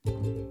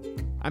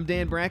I'm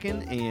Dan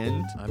Bracken,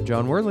 and I'm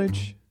John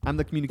Werledge. I'm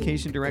the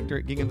communication director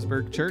at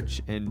Ginghamsburg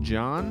Church, and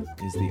John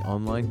Is the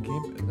online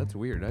campus. That's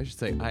weird. I should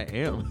say I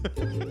am.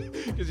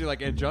 Because you're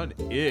like, and John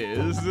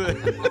is.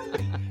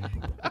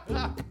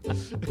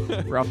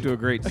 We're off to a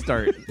great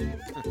start.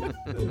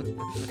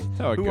 That's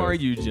how it Who goes. are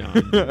you,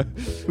 John?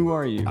 Who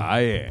are you? I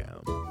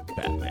am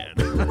Batman.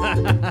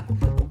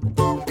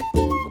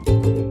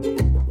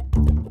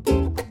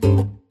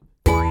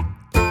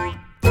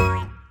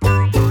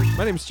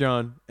 My name's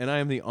John, and I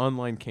am the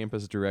online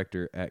campus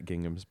director at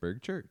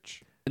Ginghamsburg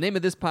Church. The name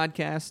of this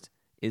podcast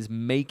is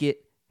Make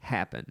It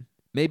Happen.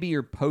 Maybe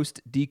you're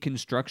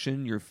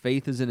post-deconstruction, your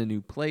faith is in a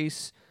new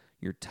place,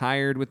 you're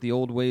tired with the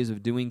old ways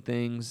of doing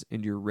things,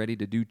 and you're ready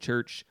to do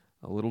church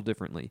a little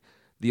differently.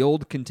 The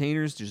old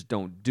containers just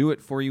don't do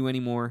it for you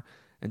anymore.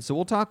 And so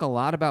we'll talk a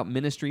lot about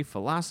ministry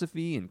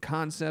philosophy and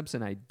concepts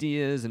and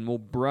ideas, and we'll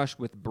brush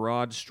with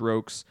broad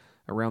strokes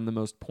around the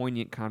most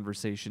poignant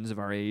conversations of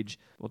our age.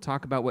 We'll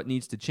talk about what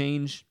needs to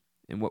change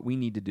and what we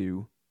need to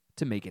do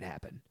to make it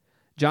happen.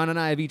 John and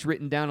I have each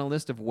written down a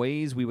list of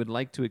ways we would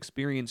like to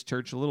experience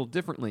church a little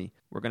differently.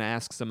 We're going to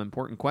ask some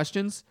important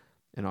questions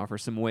and offer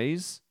some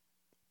ways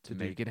to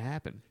make it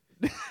happen.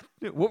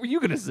 What were you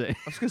going to say? I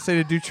was going to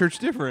say to do church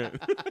different.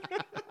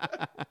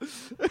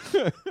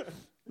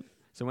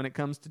 So when it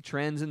comes to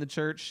trends in the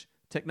church,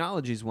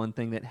 technology is one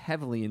thing that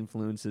heavily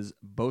influences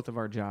both of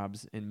our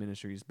jobs and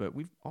ministries, but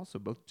we've also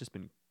both just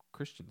been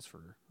Christians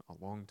for a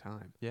long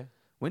time. Yeah.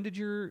 When did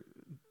your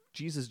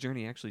Jesus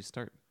journey actually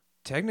start?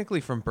 Technically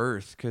from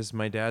birth, because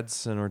my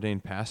dad's an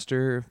ordained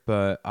pastor,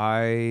 but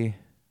I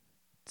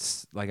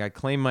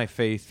claimed my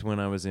faith when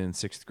I was in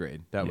 6th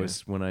grade. That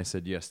was when I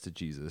said yes to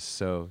Jesus.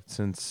 So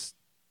since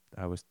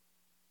I was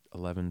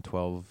 11,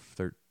 12,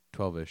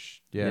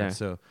 12-ish. Yeah,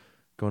 so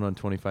going on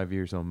 25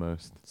 years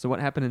almost. So what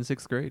happened in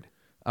 6th grade?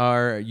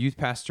 Our youth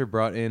pastor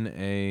brought in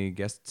a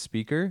guest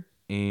speaker,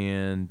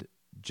 and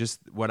just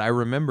what I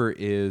remember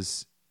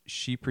is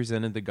she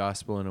presented the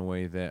gospel in a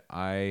way that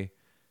I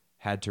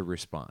had to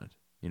respond.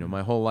 You know,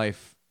 my whole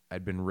life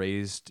I'd been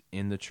raised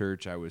in the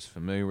church. I was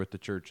familiar with the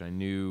church. I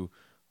knew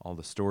all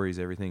the stories,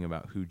 everything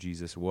about who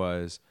Jesus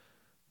was.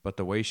 But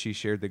the way she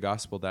shared the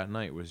gospel that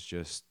night was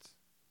just,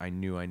 I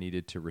knew I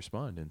needed to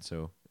respond. And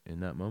so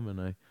in that moment,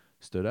 I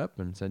stood up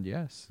and said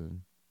yes.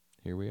 And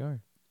here we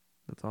are.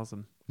 That's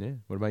awesome. Yeah.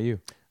 What about you?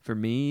 For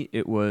me,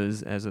 it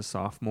was as a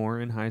sophomore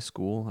in high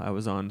school. I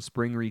was on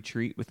spring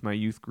retreat with my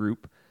youth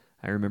group.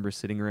 I remember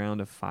sitting around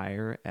a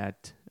fire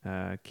at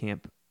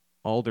Camp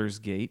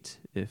Aldersgate.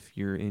 If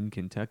you're in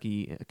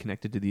Kentucky,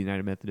 connected to the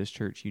United Methodist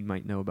Church, you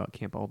might know about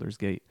Camp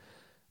Aldersgate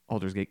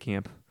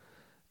Camp.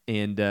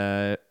 And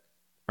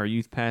our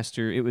youth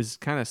pastor, it was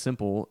kind of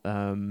simple.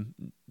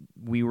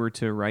 We were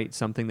to write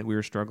something that we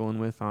were struggling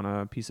with on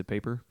a piece of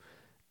paper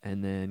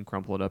and then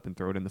crumple it up and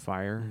throw it in the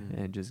fire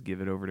and just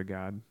give it over to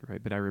God,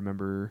 right? But I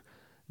remember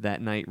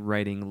that night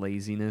writing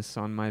laziness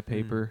on my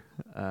paper,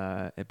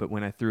 but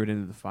when I threw it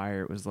into the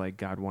fire, it was like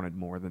God wanted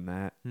more than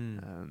that.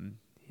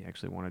 He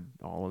actually wanted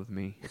all of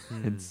me.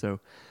 And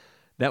so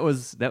that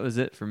was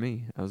it for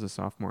me. I was a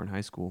sophomore in high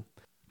school.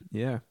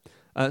 Yeah.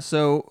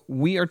 So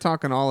we are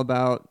talking all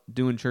about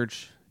doing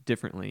church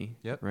differently.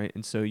 Yep. Right.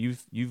 And so you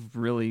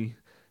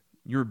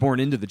were born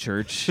into the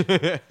church.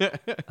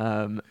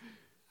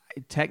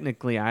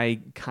 Technically,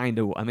 I've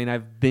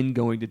been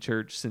going to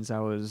church since I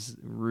was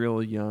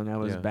real young. I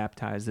was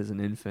baptized as an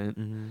infant.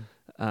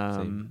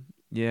 Same.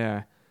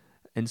 Yeah.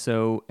 And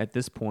so at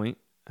this point,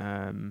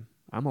 I'm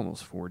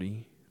almost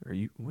 40.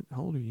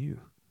 How old are you?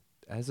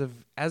 As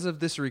of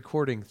this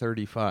recording,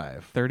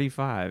 35.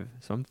 35.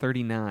 So I'm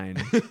 39.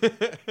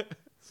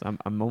 So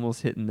I'm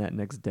almost hitting that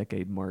next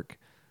decade mark.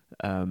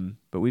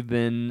 But we've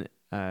been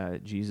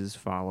Jesus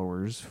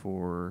followers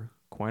for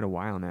quite a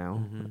while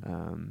now.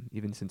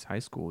 Even since high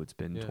school, it's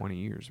been 20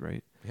 years,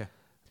 right? Yeah.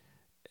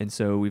 And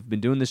so we've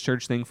been doing this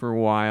church thing for a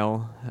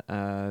while.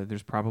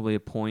 There's probably a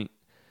point,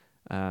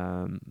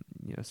 a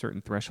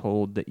certain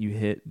threshold that you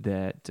hit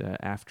that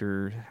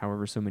after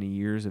however so many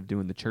years of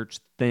doing the church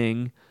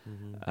thing,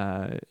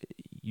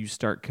 you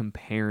start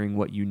comparing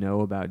what you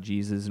know about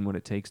Jesus and what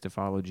it takes to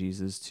follow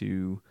Jesus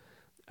to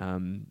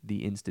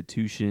the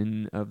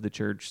institution of the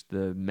church,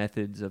 the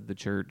methods of the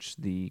church,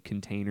 the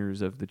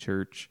containers of the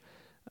church.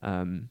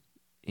 And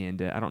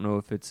I don't know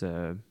if it's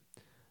a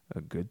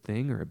good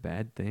thing or a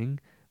bad thing,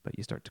 but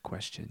you start to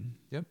question.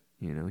 Yep.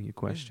 You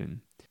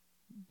question.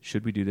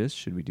 Should we do this?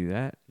 Should we do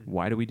that?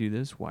 Why do we do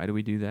this? Why do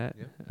we do that?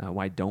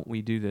 Why don't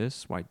we do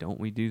this? Why don't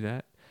we do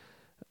that?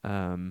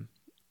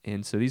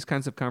 And so these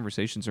kinds of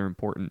conversations are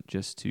important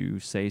just to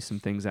say some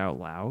things out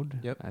loud.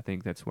 Yep. I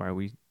think that's why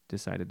we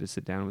decided to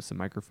sit down with some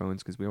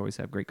microphones, because we always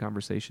have great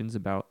conversations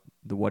about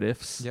the what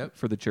ifs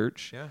for the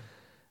church. Yeah.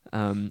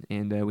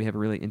 And we have a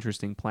really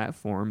interesting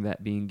platform,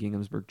 that being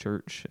Ginghamsburg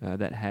Church,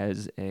 that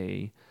has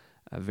a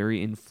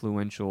very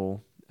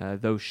influential,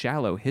 though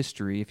shallow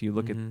history, if you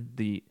look at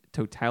the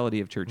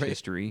totality of church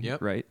history,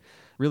 right?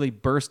 Really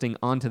bursting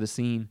onto the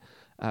scene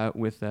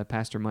with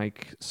Pastor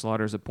Mike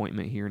Slaughter's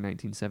appointment here in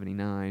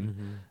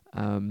 1979.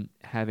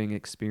 having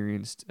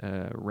experienced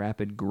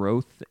rapid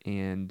growth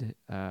and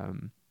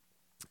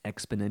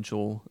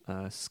exponential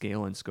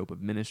scale and scope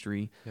of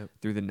ministry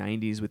through the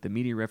 90s with the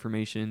Media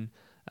Reformation,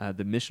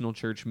 the missional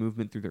church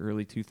movement through the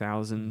early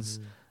 2000s,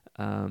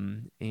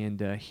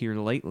 and here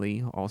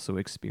lately also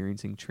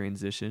experiencing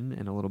transition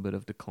and a little bit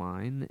of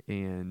decline,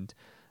 and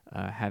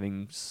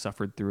having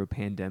suffered through a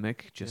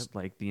pandemic, just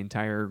like the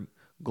entire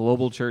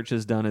global church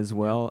has done as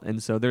well.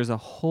 And so there's a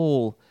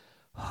whole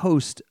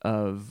host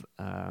of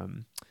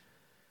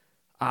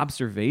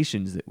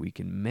observations that we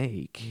can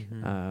make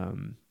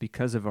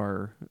because of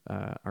our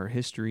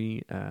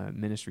history,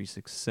 ministry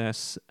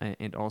success,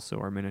 and also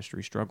our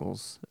ministry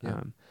struggles.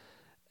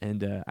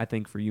 And I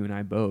think for you and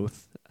I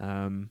both,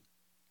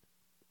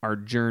 our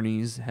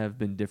journeys have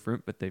been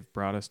different, but they've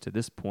brought us to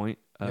this point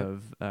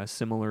of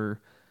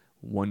similar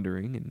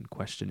wondering and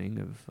questioning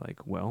of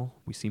like, well,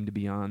 we seem to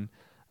be on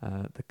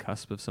the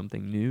cusp of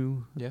something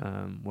new.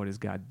 What is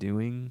God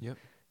doing?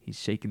 He's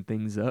shaking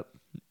things up.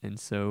 And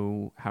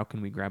so how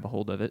can we grab a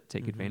hold of it,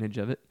 take advantage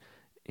of it,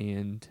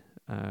 and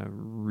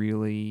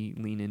really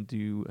lean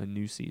into a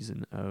new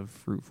season of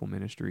fruitful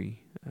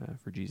ministry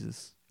for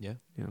Jesus?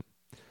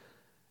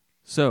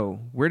 So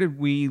where did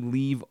we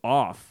leave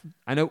off?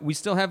 I know we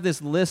still have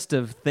this list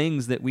of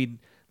things that we'd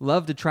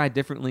love to try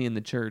differently in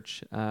the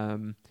church,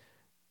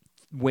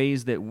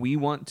 ways that we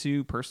want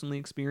to personally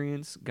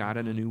experience God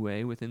in a new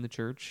way within the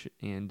church,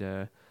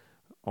 and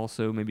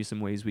also maybe some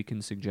ways we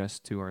can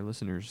suggest to our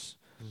listeners.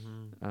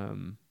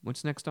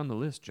 What's next on the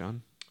list,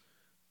 John?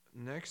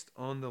 Next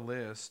on the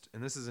list,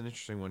 and this is an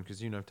interesting one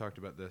because you and I've talked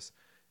about this,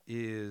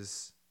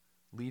 is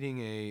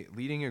leading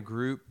a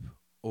group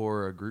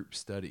or a group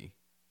study.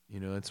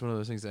 It's one of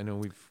those things I know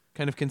we've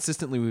kind of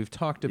consistently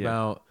talked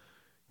about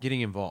getting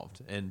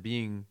involved and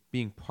being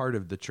part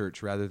of the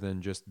church rather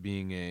than just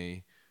being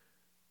a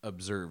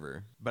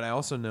observer. But I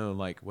also know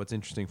like what's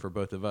interesting for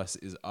both of us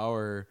is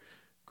our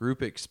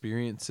group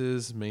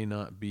experiences may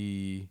not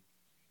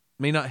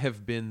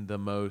have been the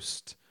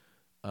most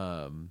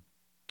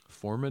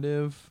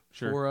formative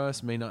for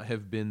us, may not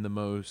have been the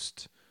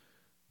most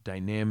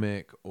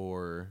dynamic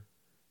or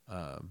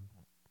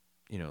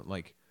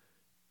like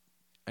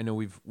I know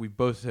we've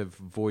both have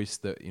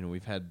voiced that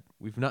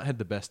we've not had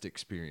the best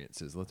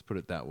experiences, let's put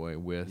it that way,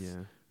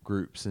 with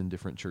groups in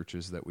different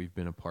churches that we've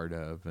been a part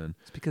of, and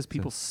it's because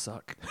people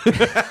suck.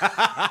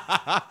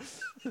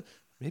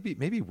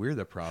 Maybe we're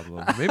the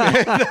problem.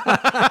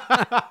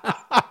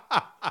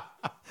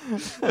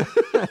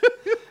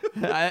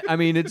 I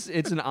mean, it's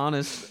an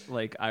honest,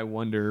 like, I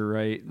wonder,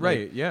 right?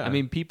 Right, yeah. I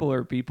mean, people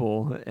are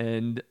people,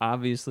 and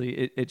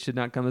obviously it should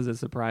not come as a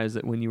surprise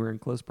that when you are in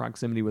close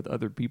proximity with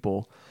other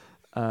people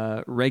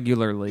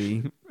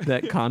regularly,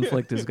 that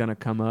conflict is going to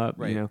come up,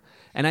 right.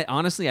 And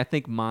I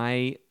think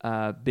my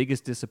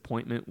biggest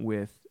disappointment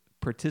with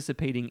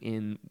participating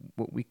in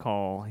what we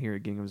call here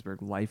at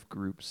Ginghamsburg life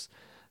groups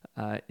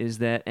is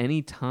that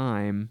any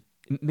time,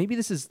 maybe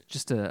this is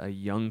just a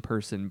young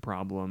person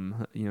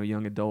problem,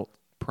 young adult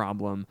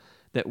problem,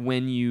 that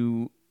when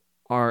you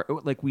are,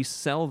 like, we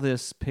sell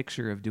this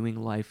picture of doing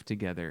life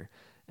together,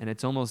 and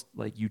it's almost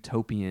like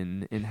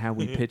utopian in how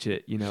we pitch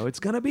it. It's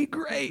going to be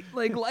great.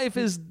 Like, life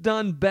is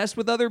done best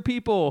with other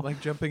people.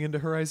 Like jumping into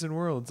Horizon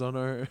Worlds on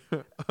our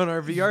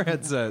VR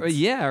headsets.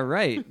 Yeah,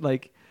 right.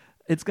 Like,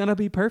 it's going to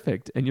be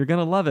perfect, and you're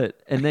going to love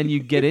it. And then you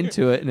get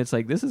into it, and it's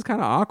like, this is kind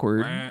of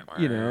awkward,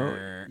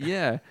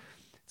 Yeah.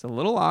 It's a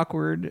little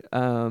awkward.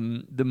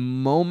 The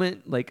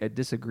moment, like, a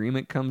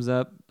disagreement comes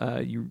up,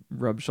 you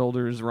rub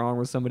shoulders wrong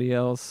with somebody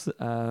else,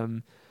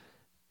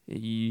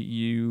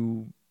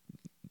 you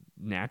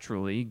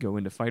naturally go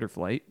into fight or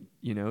flight.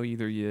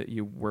 Either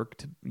you work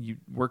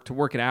to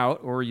work it out,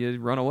 or you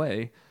run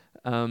away.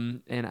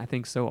 And I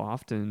think so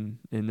often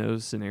in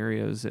those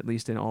scenarios, at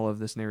least in all of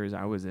the scenarios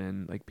I was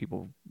in, like,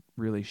 people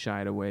really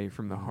shied away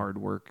from the hard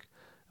work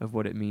of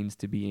what it means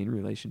to be in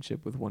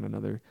relationship with one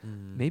another.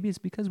 Maybe it's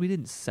because we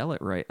didn't sell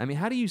it right. I mean,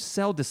 how do you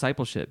sell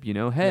discipleship?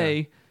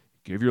 Hey,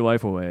 give your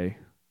life away,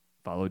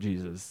 follow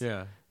Jesus.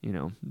 Yeah.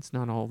 It's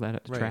not all that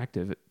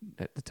attractive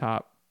at the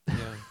top. Yeah.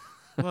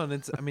 Well,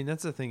 and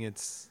that's the thing.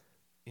 It's,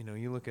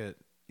 you look at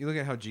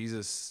how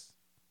Jesus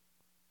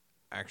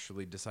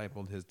actually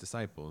discipled his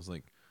disciples.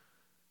 Like,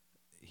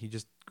 he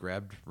just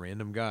grabbed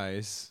random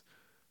guys,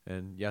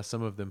 and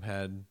some of them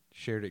had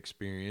shared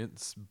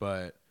experience,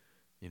 but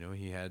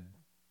he had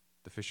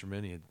the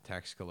fishermen, he had the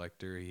tax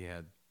collector, he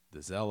had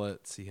the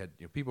zealots, he had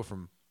people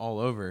from all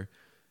over,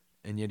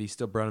 and yet he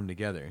still brought them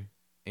together.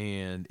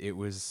 And it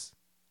was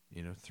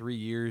 3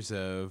 years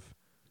of,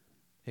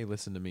 hey,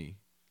 listen to me,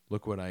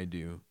 look what I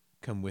do,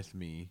 come with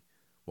me,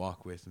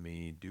 walk with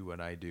me, do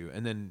what I do.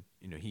 And then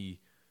he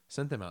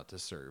sent them out to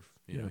serve.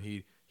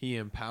 He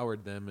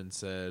empowered them and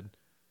said,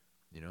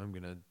 I'm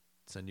gonna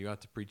send you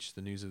out to preach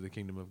the news of the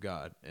kingdom of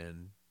God,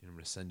 and I'm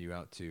gonna send you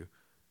out to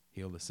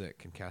heal the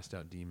sick and cast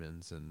out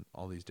demons and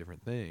all these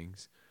different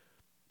things.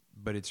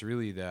 But it's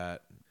really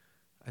that,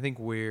 I think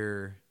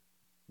where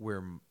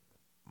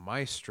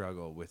my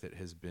struggle with it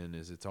has been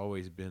is it's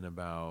always been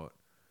about,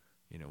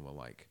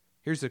 like,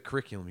 here's a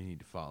curriculum you need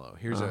to follow.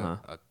 Here's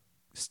a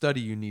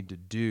study you need to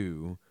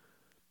do,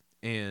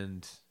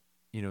 and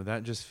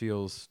that just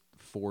feels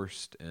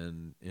forced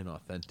and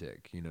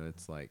inauthentic.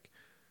 It's like,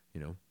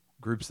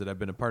 groups that I've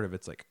been a part of,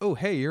 it's like, oh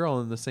hey, you're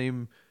all in the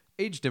same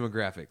age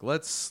demographic,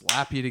 let's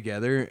slap you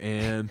together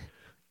and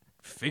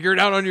figure it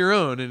out on your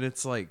own. And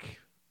it's like,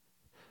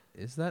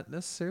 is that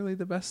necessarily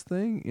the best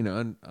thing?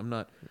 And I'm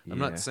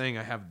not saying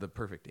I have the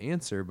perfect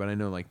answer, but I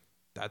know like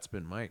that's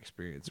been my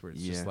experience where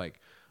it's just like,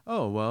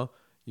 oh well,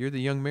 you're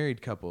the young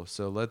married couple,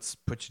 so let's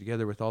put you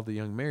together with all the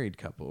young married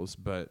couples.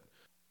 But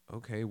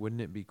okay,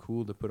 wouldn't it be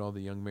cool to put all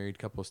the young married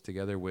couples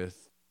together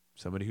with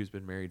somebody who's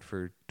been married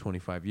for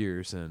 25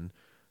 years, and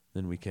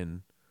then we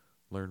can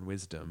learn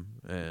wisdom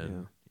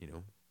and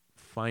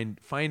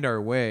find our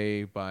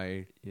way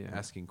by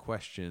asking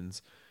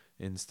questions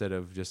instead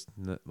of just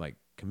like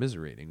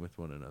commiserating with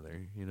one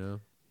another.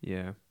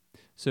 Yeah.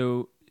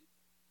 So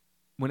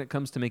when it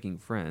comes to making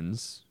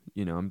friends,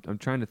 I'm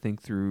trying to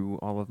think through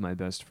all of my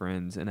best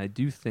friends, and I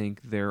do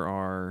think there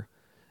are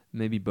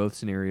maybe both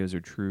scenarios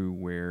are true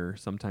where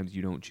sometimes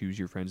you don't choose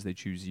your friends, they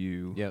choose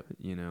you. Yep.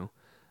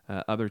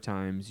 Other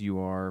times you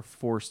are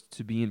forced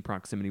to be in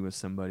proximity with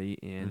somebody,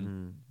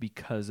 and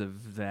because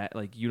of that,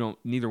 like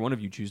neither one of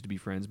you choose to be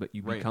friends, but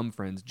you become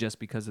friends just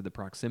because of the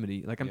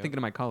proximity. Like I'm thinking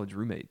of my college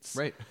roommates.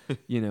 Right.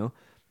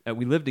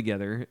 We live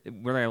together.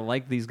 Whether I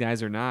like these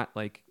guys or not,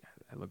 like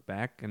I look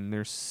back and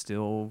they're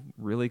still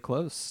really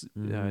close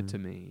to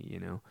me.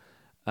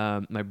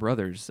 My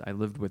brothers, I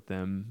lived with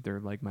them. They're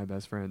like my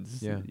best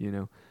friends. Yeah.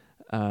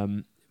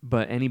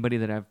 But anybody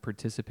that I've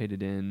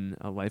participated in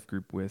a life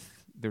group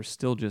with, they're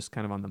still just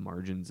kind of on the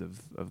margins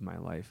of my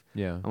life.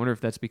 Yeah. I wonder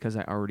if that's because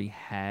I already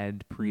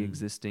had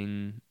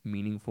pre-existing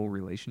meaningful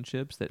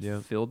relationships that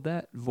filled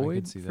that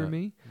void for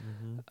me.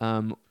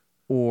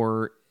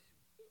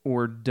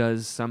 Or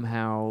does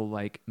somehow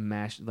like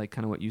mash, like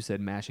kind of what you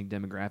said, mashing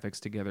demographics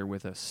together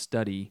with a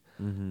study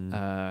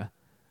not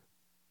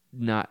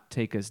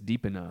take us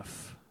deep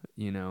enough?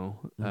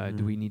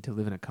 Do we need to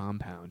live in a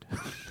compound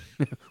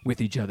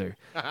with each other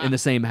in the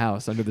same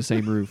house under the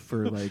same roof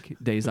for like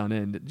days on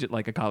end,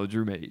 like a college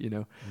roommate?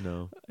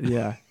 No.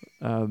 Yeah.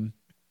 My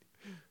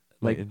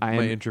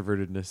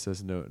introvertedness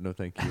says no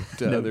thank you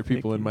to other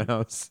people in my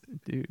house,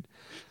 dude.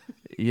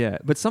 Yeah,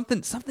 but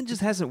something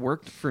just hasn't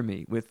worked for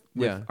me with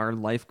our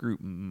life group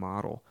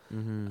model.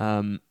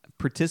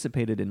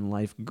 Participated in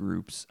life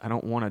groups. I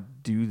don't want to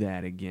do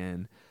that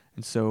again.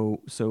 And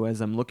so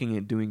as I'm looking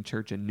at doing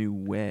church a new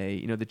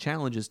way, the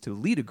challenge is to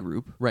lead a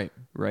group,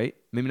 right?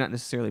 Maybe not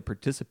necessarily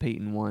participate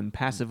in one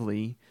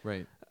passively,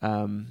 right?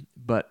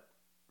 But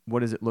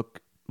what does it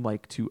look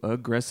like to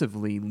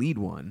aggressively lead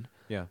one?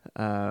 Yeah.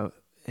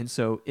 And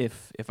so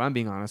if I'm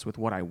being honest with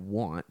what I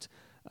want,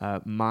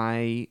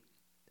 I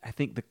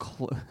think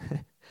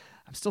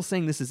I'm still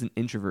saying this as an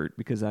introvert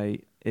because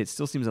it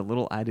still seems a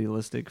little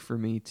idealistic for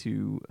me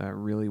to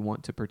really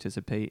want to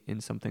participate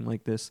in something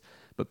like this.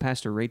 But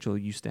Pastor Rachel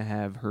used to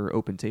have her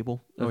open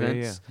table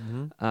events,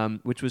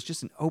 which was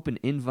just an open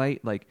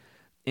invite. Like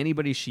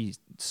anybody she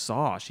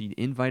saw, she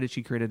invited.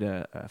 She created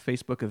a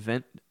Facebook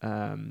event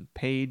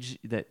page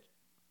that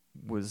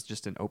was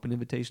just an open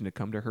invitation to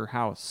come to her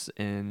house,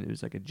 and it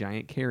was like a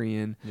giant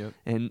carry-in. Yep.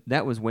 And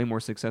that was way more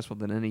successful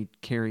than any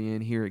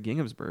carry-in here at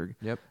Ginghamsburg.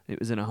 Yep. It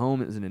was in a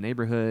home, it was in a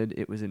neighborhood,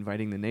 it was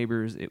inviting the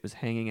neighbors, it was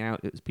hanging out,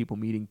 it was people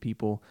meeting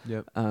people.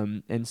 Yep.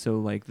 And so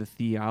like the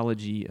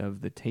theology of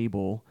the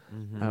table,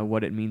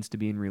 what it means to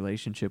be in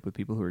relationship with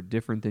people who are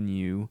different than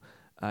you,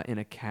 in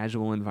a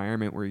casual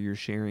environment where you're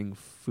sharing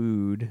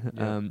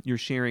food, you're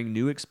sharing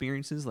new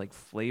experiences like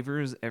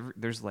flavors.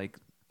 There's like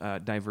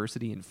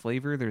diversity in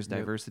flavor. There's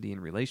diversity in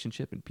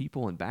relationship and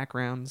people and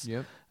backgrounds.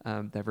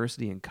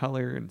 Diversity in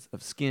color and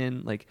of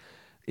skin. Like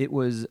it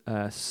was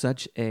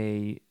such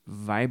a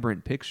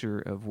vibrant picture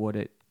of what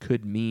it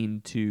could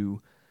mean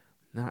to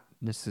not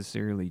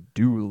necessarily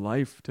do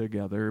life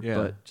together,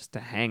 but just to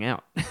hang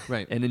out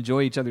and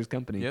enjoy each other's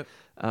company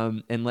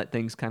and let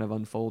things kind of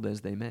unfold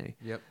as they may.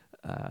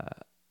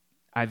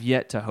 I've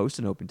yet to host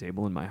an open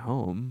table in my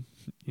home.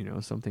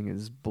 Something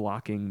is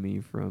blocking me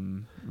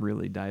from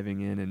really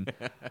diving in and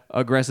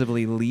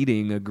aggressively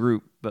leading a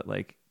group. But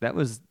like that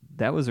was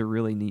a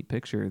really neat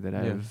picture that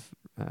I've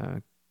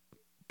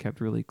kept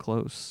really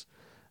close.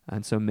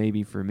 And so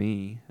maybe for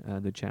me,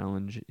 the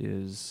challenge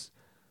is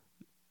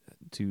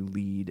to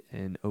lead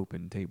an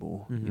open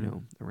table,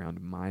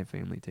 around my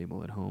family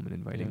table at home and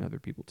inviting other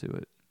people to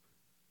it.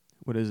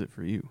 What is it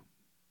for you?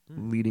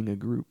 Leading a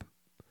group.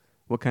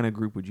 What kind of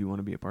group would you want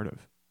to be a part of?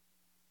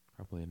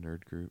 Probably a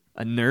nerd group.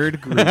 A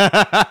nerd group.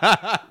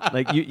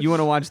 Like you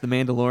want to watch The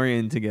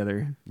Mandalorian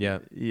together. Yeah.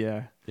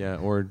 Yeah. Yeah,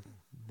 or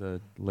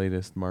the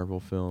latest Marvel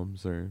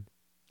films or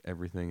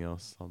everything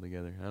else all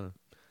together. I don't know.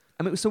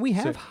 I mean, so we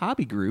have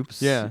hobby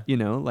groups. Yeah. You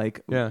go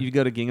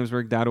to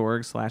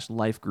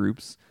ginghamsburg.org/life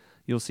groups.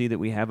 You'll see that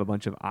we have a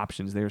bunch of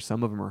options there.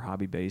 Some of them are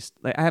hobby based.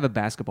 Like I have a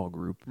basketball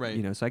group.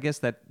 Right. So I guess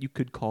that you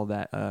could call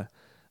that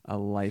a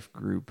life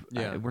group.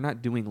 Yeah. We're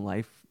not doing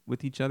life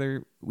with each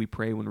other. We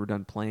pray when we're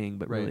done playing,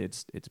 but really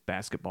it's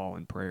basketball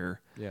and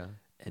prayer. Yeah.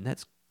 And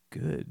that's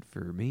good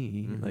for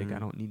me. Like, I Mhm.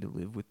 don't need to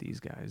live with these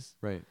guys.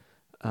 Right.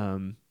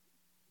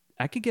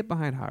 I could get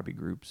behind hobby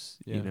groups,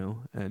 Yeah. you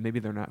know. Maybe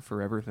they're not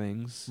forever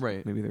things.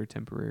 Right. Maybe they're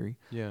temporary.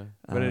 Yeah.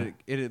 But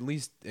it at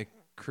least it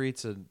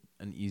creates an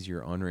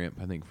easier on ramp,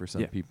 I think, for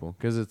some Yeah. people,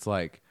 because it's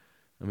like,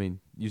 I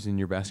mean, using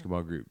your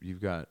basketball group,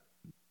 you've got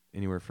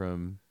anywhere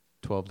from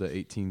 12 to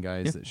 18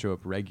 guys Yeah. that show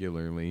up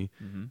regularly,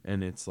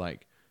 and it's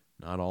like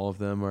not all of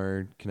them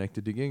are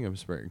connected to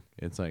Ginghamsburg.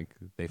 It's like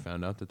they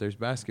found out that there's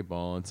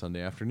basketball on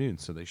Sunday afternoon,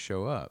 so they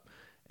show up,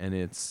 and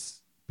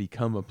it's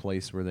become a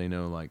place where they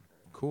know, like,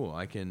 cool,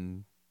 I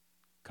can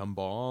come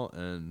ball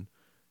and,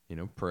 you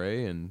know,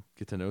 pray and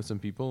get to know some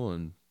people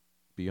and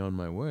be on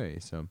my way.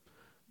 So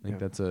I think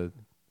that's a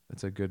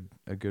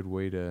good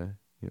way to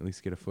at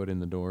least get a foot in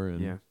the door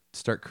and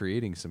start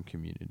creating some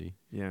community.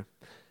 Yeah.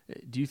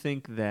 Do you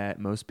think that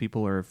most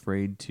people are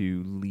afraid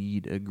to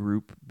lead a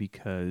group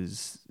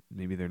because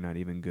maybe they're not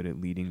even good at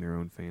leading their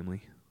own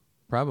family?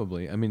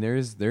 Probably. I mean, there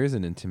is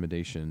an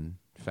intimidation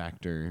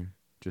factor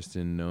just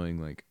in knowing,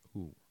 like,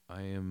 ooh,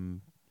 I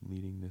am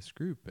leading this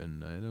group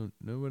and I don't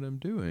know what I'm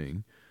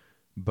doing.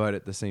 But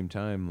at the same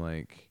time,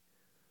 like,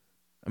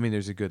 I mean,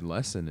 there's a good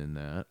lesson in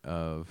that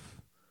of,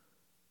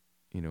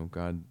 you know,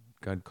 God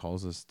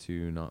calls us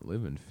to not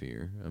live in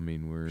fear. I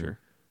mean, we're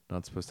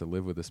not supposed to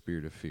live with a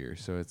spirit of fear.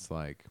 So it's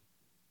like,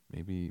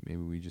 maybe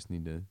we just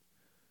need to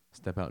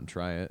step out and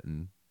try it.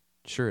 And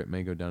sure, it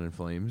may go down in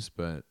flames,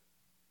 but,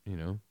 you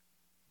know,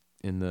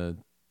 in the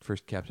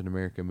first Captain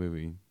America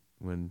movie,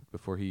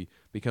 before he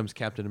becomes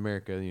Captain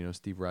America, you know,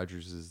 Steve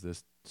Rogers is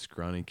this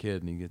scrawny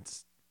kid and he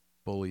gets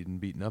bullied and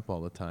beaten up all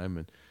the time,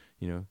 and,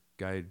 you know,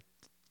 guy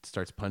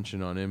starts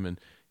punching on him and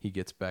he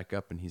gets back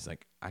up and he's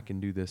like, I can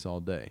do this all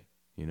day,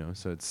 you know.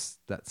 So it's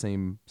that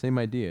same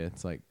idea.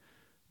 It's like,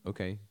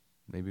 okay,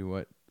 maybe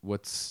what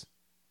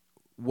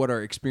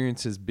our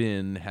experience has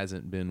been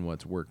hasn't been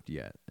what's worked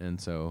yet, and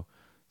so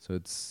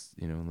it's,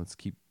 you know, let's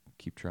keep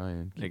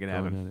trying, Make it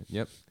happen. at it.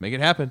 Yep, make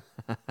it happen.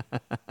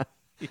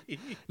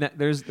 Now,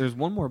 there's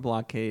one more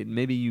blockade.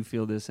 Maybe you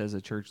feel this as a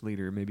church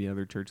leader. Maybe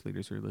other church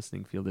leaders who are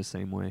listening feel the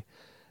same way.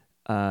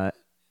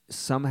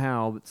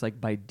 Somehow, it's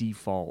like by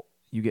default,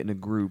 you get in a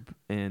group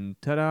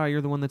and ta-da,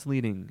 you're the one that's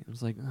leading. It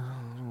was like,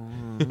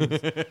 I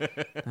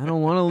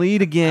don't want to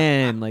lead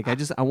again. Like, I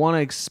want to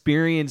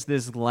experience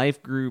this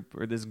life group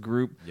or this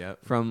group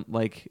from,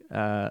 like,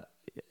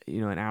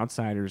 you know, an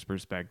outsider's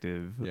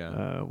perspective.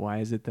 Yeah. Why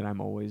is it that I'm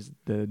always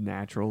the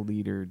natural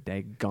leader?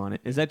 Daggone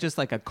it. Is that just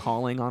like a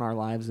calling on our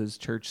lives as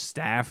church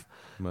staff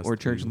or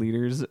church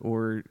leaders?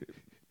 Or,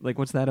 like,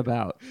 what's that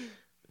about?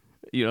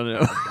 You don't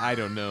know. I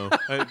don't know.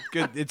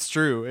 Good. It's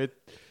true.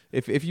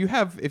 If you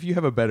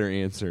have a better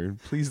answer,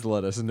 please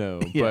let us know.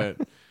 Yeah.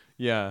 But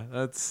yeah,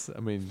 I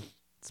mean,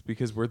 it's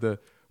because we're the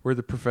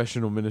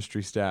professional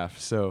ministry staff.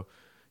 So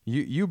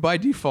you by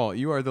default,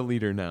 you are the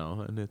leader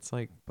now. And it's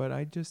like, but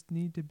I just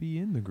need to be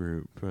in the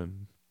group.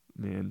 And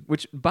man,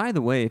 which, by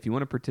the way, if you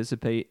want to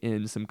participate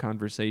in some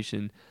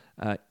conversation,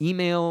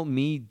 email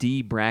me,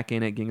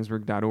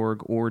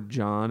 dbracken@ginghamsburg.org, or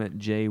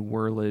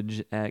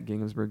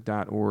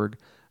john@jwerledge@ginghamsburg.org.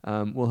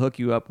 We'll hook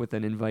you up with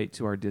an invite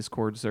to our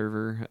Discord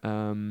server.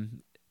 There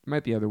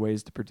might be other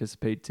ways to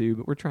participate too,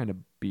 but we're trying to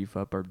beef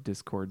up our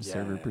Discord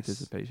server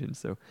participation.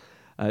 So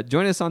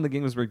join us on the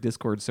Ginghamsburg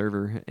Discord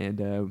server, and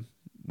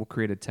we'll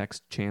create a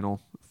text channel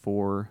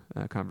for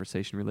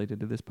conversation related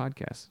to this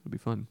podcast. It'll be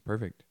fun.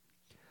 perfect.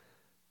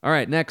 All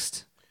right,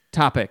 next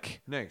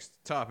topic. Next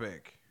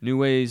topic. New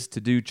ways to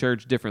do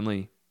church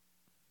differently.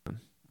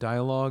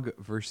 Dialogue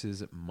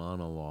versus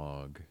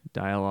monologue.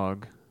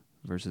 Dialogue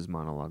versus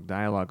monologue.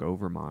 Dialogue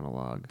over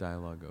monologue.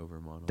 Dialogue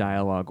over monologue.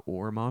 Dialogue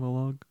or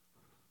monologue.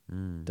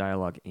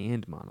 Dialogue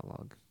and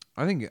monologue.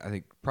 I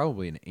think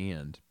probably an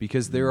and,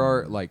 because there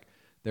are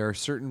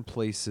certain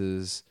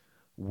places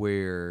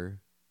where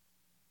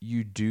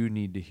you do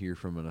need to hear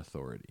from an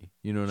authority.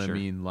 You know what I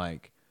mean?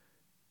 Like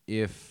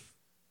if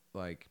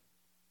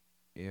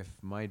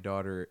my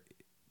daughter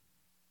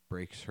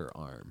breaks her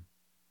arm,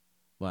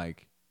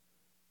 like,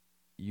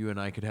 you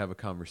and I could have a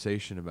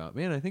conversation about,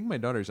 man, I think my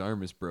daughter's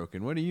arm is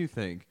broken. What do you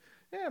think?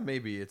 Yeah,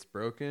 maybe it's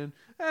broken.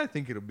 I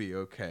think it'll be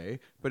okay.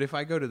 But if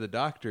I go to the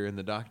doctor and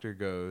the doctor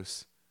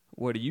goes,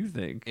 what do you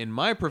think? In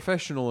my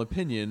professional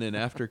opinion, and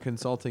after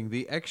consulting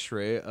the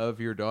x-ray of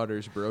your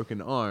daughter's broken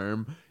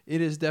arm,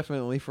 it is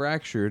definitely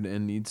fractured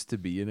and needs to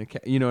be in a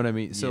you know what I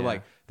mean? So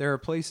like, there are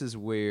places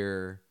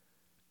where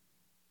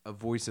a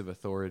voice of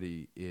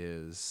authority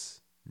is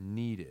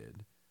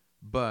needed.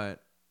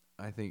 But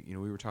I think, you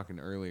know, we were talking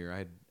earlier,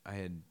 I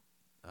had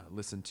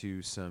listened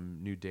to some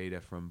new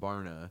data from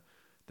Barna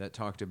that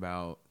talked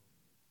about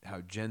how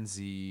Gen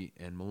Z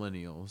and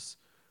millennials,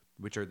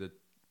 which are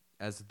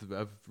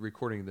of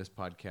recording this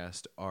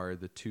podcast, are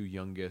the two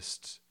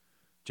youngest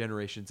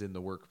generations in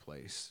the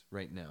workplace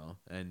right now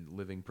and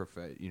living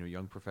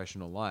young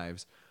professional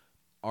lives,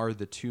 are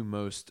the two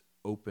most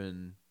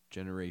open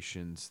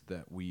generations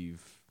that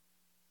we've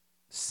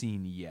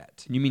seen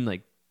yet. You mean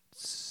like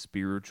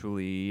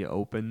spiritually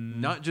open?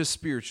 Not just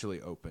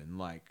spiritually open,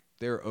 like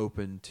they're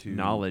open to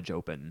knowledge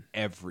open.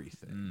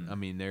 everything. I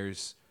mean,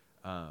 there's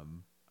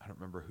I don't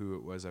remember who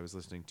it was I was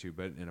listening to,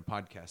 but in a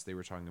podcast they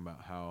were talking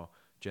about how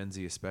Gen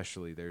Z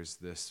especially, there's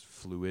this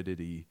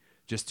fluidity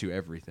just to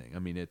everything. I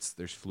mean,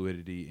 there's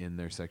fluidity in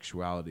their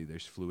sexuality,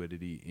 there's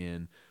fluidity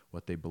in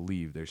what they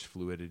believe, there's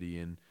fluidity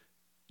in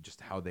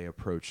just how they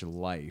approach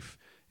life.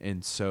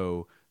 And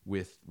so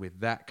with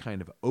that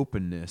kind of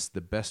openness,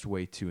 the best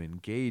way to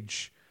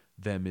engage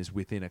them is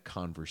within a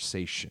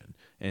conversation.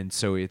 And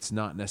so it's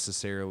not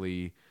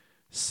necessarily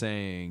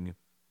saying,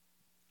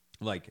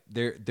 like,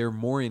 they're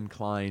more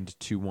inclined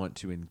to want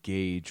to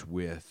engage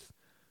with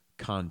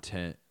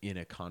content in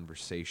a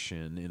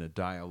conversation, in a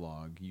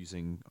dialogue,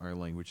 using our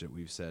language that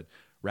we've said,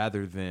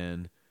 rather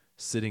than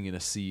sitting in a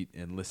seat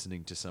and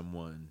listening to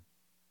someone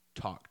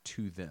talk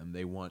to them.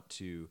 They want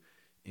to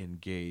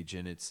engage.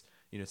 And it's,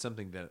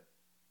 something that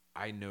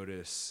I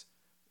notice,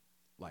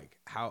 like,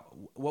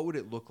 what would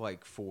it look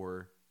like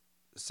for,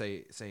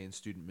 say in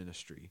student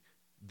ministry,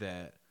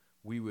 that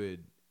we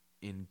would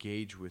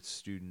engage with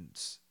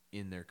students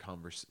in their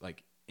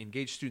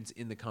engage students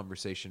in the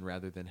conversation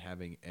rather than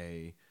having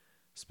a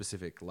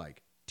specific,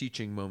 like,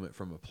 teaching moment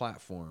from a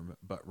platform,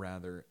 but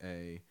rather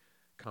a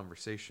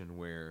conversation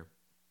where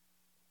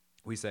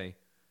we say,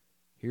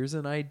 here's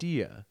an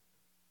idea.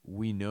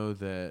 We know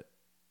that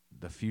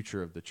the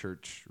future of the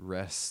church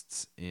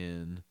rests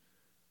in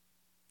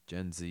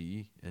Gen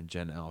Z and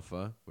Gen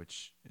Alpha,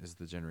 which is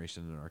the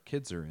generation that our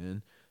kids are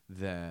in,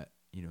 that,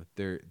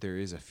 there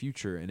is a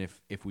future. And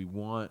if we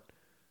want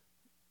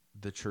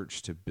the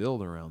church to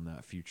build around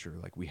that future,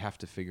 like, we have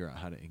to figure out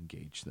how to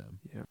engage them.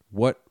 Yeah.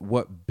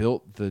 What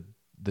built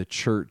the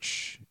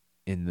church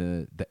in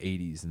the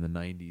 80s and the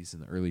 90s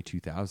and the early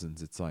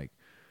 2000s? It's like,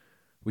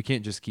 we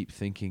can't just keep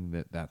thinking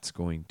that that's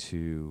going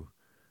to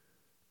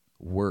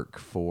work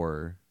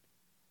for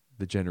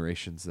the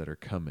generations that are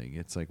coming.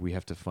 It's like we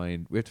have to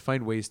find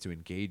ways to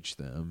engage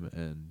them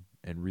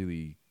and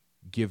really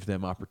give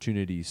them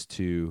opportunities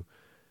to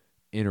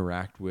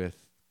interact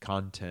with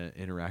content,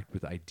 interact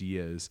with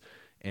ideas,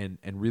 and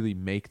really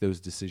make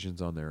those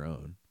decisions on their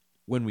own.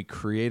 When we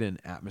create an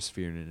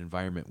atmosphere and an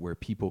environment where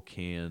people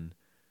can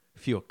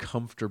feel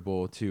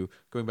comfortable to,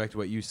 going back to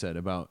what you said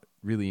about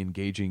really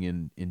engaging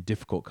in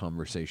difficult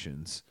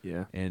conversations,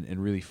 Yeah.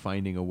 and really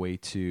finding a way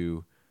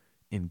to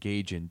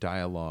engage in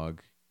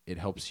dialogue, it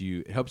helps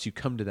you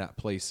come to that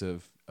place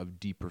of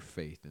deeper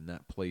faith, and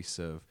that place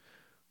of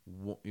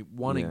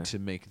wanting to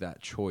make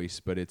that choice,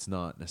 but it's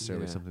not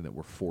necessarily something that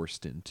we're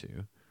forced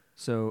into.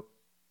 So,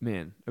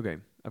 man, okay,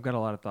 I've got a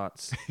lot of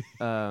thoughts.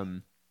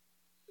 So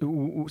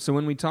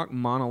when we talk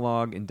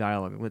monologue and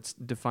dialogue, let's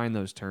define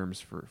those terms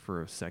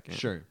for a second.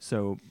 Sure.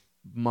 So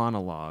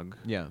monologue.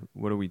 Yeah.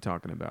 What are we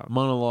talking about?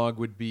 Monologue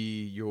would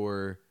be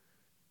your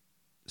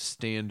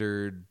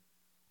standard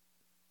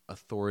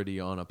authority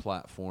on a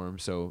platform.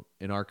 So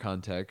in our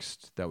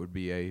context, that would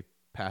be a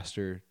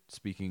pastor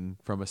speaking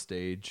from a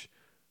stage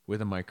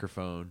with a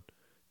microphone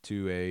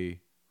to a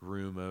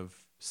room of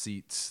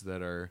seats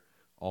that are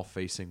all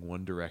facing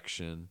one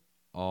direction,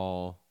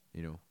 all,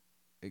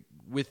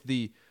 with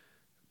the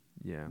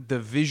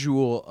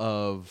visual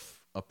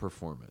of a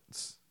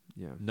performance.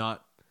 Yeah.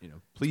 Not,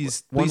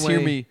 please hear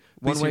me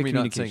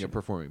not saying a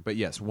performing, but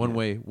yes, one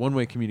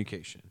way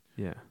communication.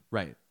 Yeah.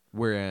 Right.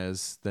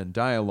 Whereas then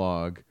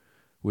dialogue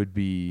would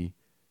be,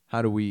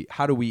 how do we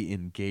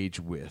engage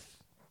with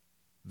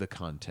the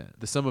content?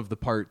 The sum of the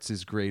parts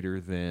is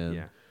greater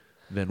than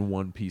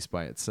one piece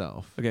by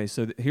itself. Okay,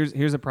 so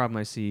here's a problem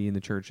I see in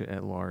the church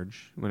at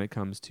large when it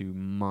comes to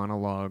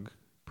monologue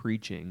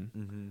preaching.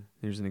 Mm-hmm.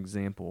 There's an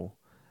example.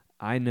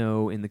 I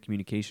know in the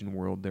communication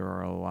world there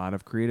are a lot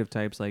of creative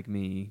types like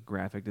me,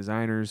 graphic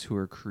designers, who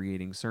are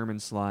creating sermon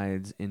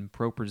slides in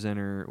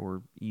ProPresenter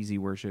or Easy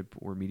Worship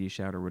or Media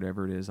Shout or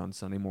whatever it is on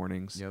Sunday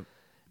mornings. Yep.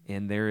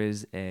 And there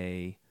is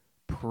a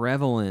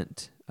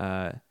prevalent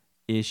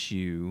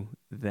issue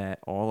that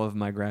all of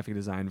my graphic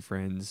design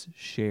friends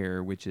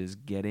share, which is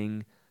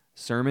getting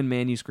sermon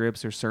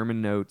manuscripts or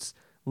sermon notes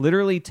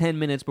literally 10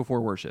 minutes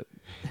before worship.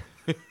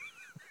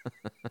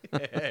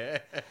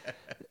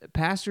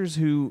 Pastors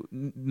who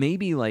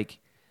maybe, like,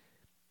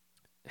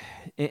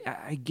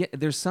 I get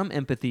there's some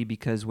empathy,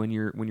 because when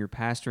you're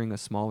pastoring a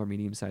small or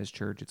medium-sized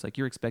church, it's like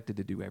you're expected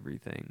to do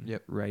everything.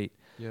 Yep. Right?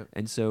 Yep.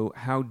 And so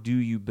how do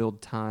you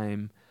build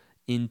time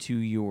into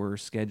your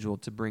schedule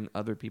to bring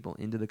other people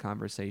into the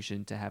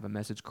conversation, to have a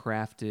message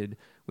crafted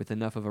with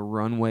enough of a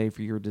runway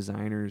for your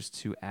designers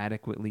to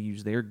adequately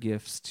use their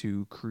gifts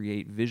to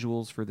create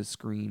visuals for the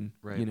screen?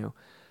 Right.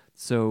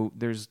 So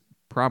there's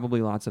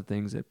probably lots of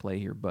things at play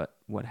here, but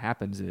what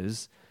happens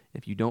is,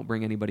 if you don't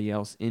bring anybody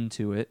else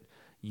into it,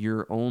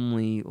 you're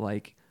only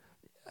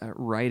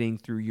writing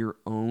through your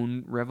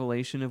own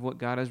revelation of what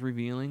God is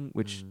revealing,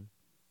 which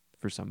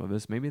for some of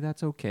us, maybe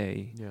that's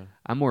okay. Yeah.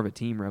 I'm more of a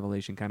team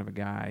revelation kind of a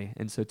guy.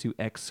 And so to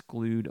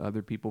exclude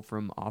other people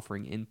from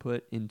offering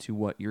input into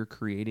what you're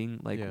creating,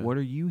 what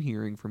are you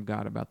hearing from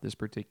God about this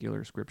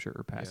particular scripture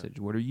or passage?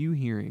 Yeah. What are you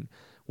hearing?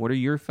 What are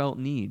your felt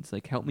needs?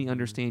 Help me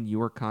understand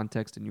your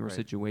context and your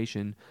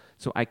situation,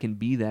 so I can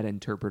be that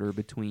interpreter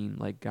between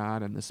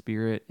God and the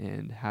Spirit,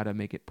 and how to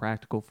make it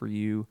practical for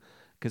you.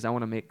 because I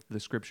want to make the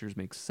scriptures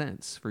make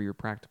sense for your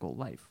practical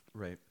life.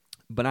 Right.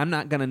 But I'm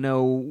not going to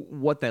know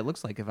what that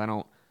looks like if I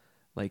don't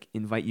like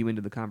invite you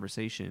into the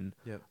conversation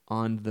Yep.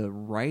 on the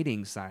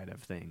writing side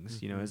of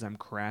things, as I'm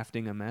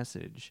crafting a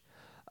message.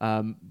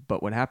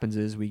 But what happens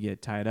is we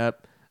get tied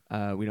up.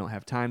 We don't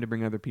have time to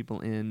bring other people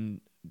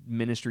in.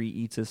 Ministry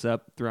eats us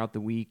up throughout the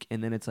week,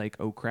 and then it's like,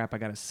 oh crap, I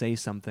got to say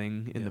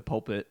something in the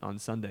pulpit on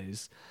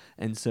Sundays.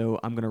 And so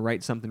I'm going to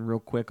write something real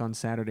quick on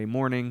Saturday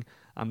morning.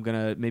 I'm going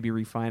to maybe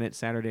refine it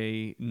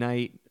Saturday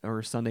night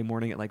or Sunday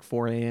morning at like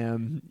 4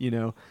 a.m.,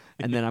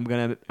 and then I'm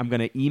going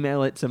to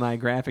email it to my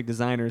graphic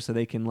designer so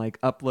they can like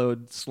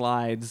upload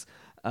slides.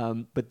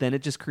 But then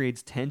it just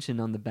creates tension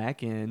on the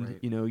back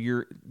end.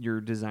 Right.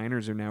 Your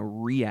designers are now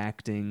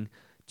reacting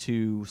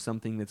to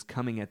something that's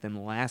coming at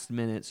them last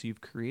minute. So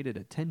you've created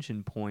a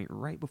tension point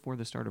right before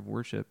the start of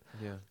worship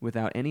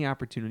without any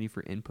opportunity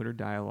for input or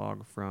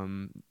dialogue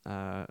from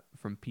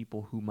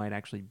people who might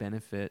actually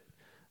benefit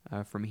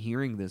from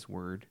hearing this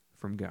word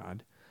from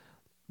God.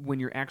 When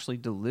you're actually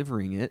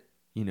delivering it,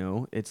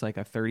 it's like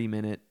a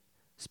 30-minute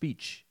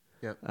speech.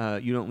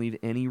 Yep. You don't leave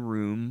any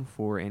room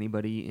for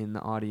anybody in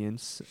the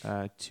audience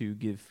to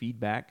give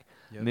feedback.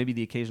 Yep. Maybe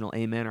the occasional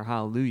amen or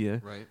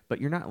hallelujah, Right.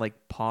 but you're not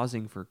like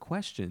pausing for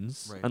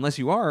questions Right. unless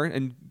you are,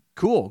 and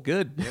cool,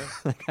 good. Yeah.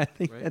 Like I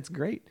think Right. that's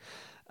great.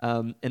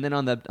 And then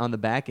on the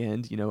back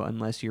end,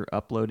 unless you're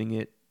uploading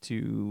it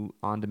to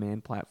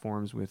on-demand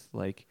platforms with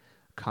like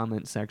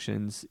comment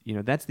sections,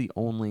 that's the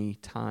only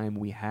time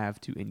we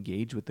have to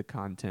engage with the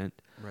content.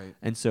 Right.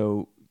 And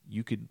so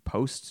you could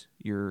post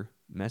your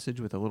message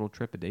with a little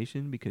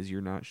trepidation because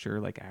you're not sure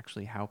like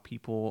actually how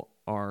people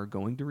are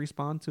going to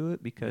respond to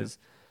it because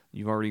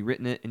you've already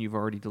written it and you've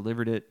already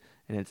delivered it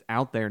and it's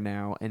out there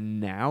now.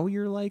 And now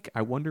you're like,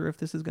 I wonder if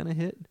this is going to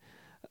hit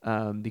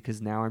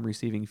because now I'm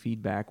receiving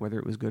feedback, whether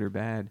it was good or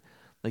bad.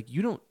 Like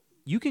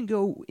you can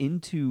go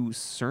into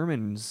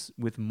sermons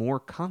with more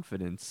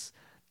confidence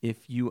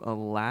if you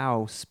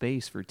allow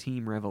space for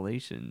team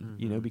revelation,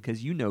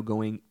 because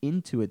going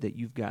into it that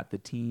you've got the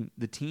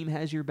team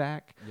has your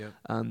back. Yep.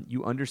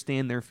 You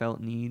understand their felt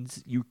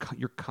needs. You're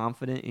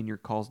confident in your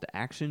calls to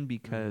action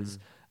because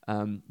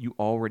you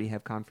already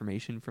have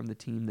confirmation from the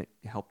team that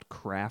helped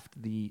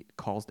craft the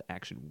calls to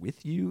action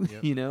with you.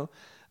 Yep.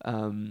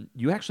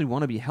 You actually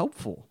want to be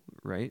helpful,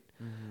 right?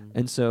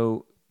 And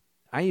so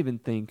I even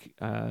think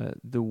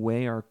the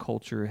way our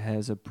culture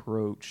has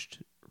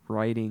approached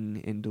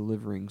writing and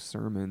delivering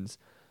sermons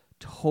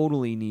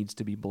totally needs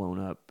to be blown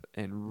up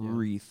and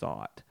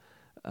rethought.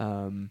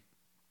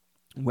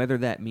 Whether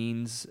that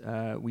means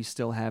we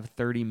still have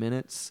 30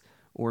 minutes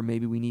or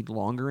maybe we need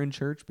longer in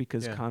church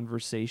because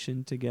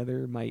conversation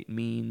together might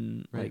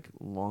mean like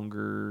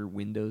longer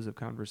windows of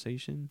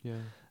conversation.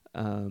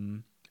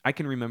 I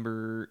can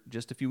remember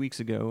just a few weeks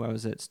ago, I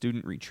was at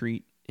student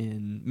retreat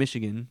in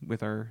Michigan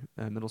with our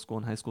middle school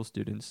and high school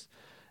students.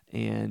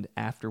 And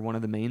after one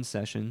of the main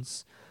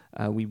sessions,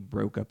 we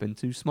broke up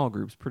into small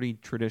groups, pretty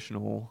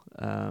traditional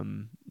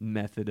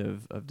method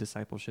of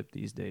discipleship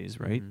these days,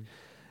 right?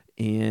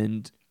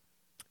 And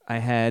I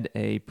had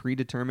a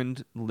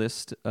predetermined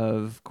list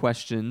of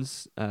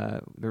questions.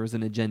 There was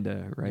an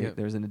agenda, right? Yep.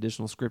 There's an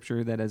additional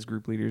scripture that as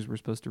group leaders we're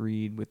supposed to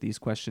read with these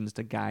questions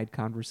to guide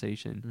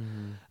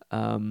conversation.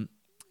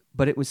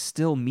 But it was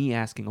still me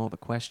asking all the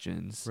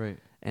questions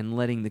and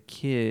letting the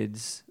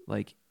kids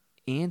like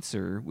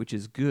answer, which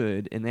is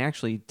good. And they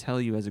actually tell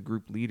you as a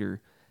group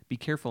leader, be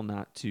careful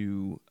not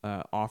to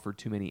offer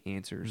too many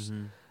answers.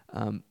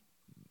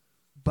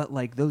 But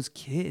like those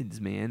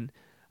kids, man,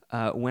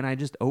 when I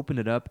just opened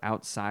it up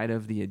outside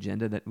of the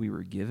agenda that we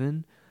were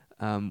given,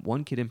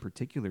 one kid in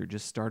particular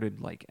just started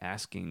like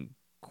asking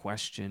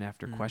question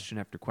after question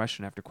after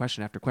question after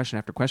question after question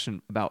after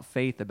question about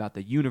faith, about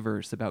the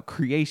universe, about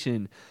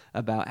creation,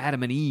 about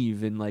Adam and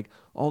Eve, and like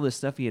all this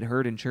stuff he had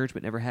heard in church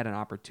but never had an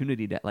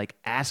opportunity to like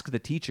ask the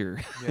teacher,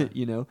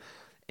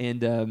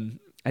 And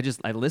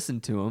I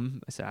listened to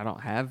him. I said, I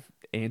don't have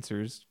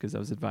answers because I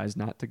was advised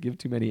not to give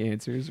too many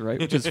answers, right?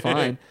 Which is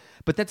fine.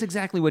 But that's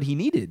exactly what he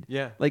needed.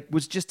 Like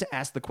was just to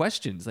ask the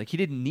questions. Like he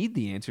didn't need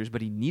the answers,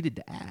 but he needed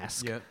to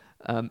ask.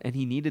 And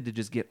he needed to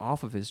just get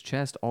off of his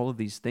chest all of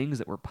these things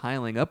that were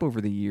piling up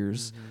over the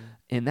years.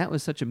 And that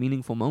was such a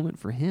meaningful moment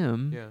for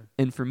him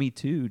and for me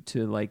too,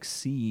 to like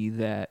see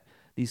that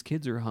these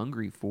kids are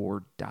hungry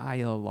for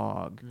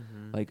dialogue.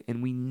 Like,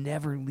 and we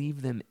never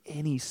leave them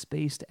any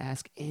space to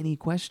ask any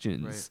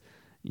questions,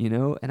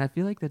 and I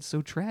feel like that's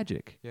so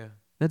tragic.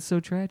 That's so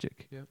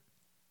tragic.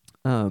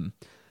 Another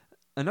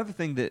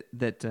thing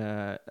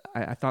that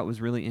I thought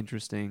was really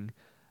interesting,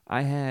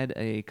 I had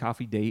a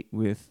coffee date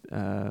with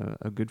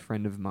a good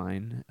friend of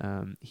mine.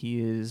 He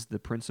is the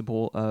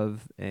principal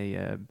of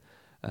a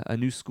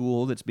new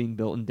school that's being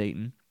built in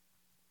Dayton.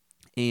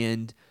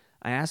 And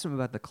I asked him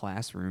about the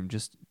classroom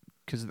just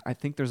because I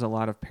think there's a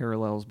lot of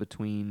parallels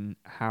between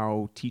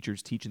how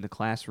teachers teach in the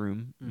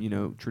classroom.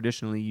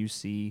 Traditionally you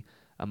see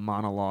a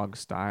monologue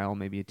style,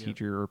 maybe a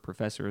teacher or a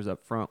professor is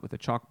up front with a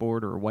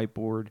chalkboard or a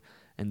whiteboard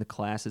and the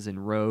class is in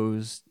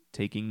rows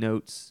taking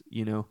notes,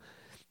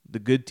 the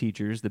good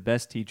teachers, the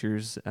best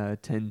teachers,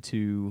 tend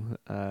to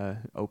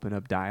open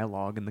up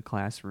dialogue in the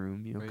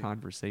classroom, Right.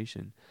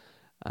 conversation.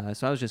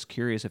 So I was just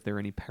curious if there are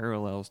any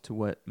parallels to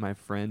what my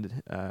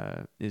friend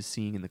is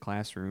seeing in the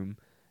classroom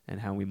and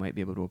how we might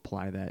be able to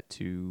apply that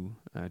to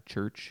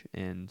church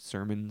and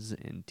sermons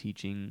and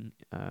teaching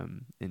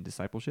and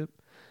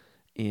discipleship.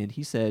 And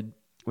he said,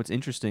 what's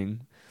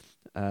interesting,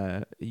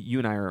 you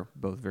and I are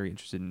both very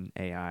interested in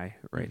AI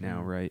right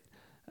now, right?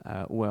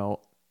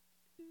 Well,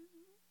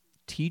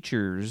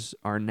 teachers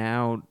are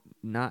now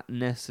not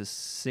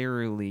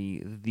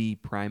necessarily the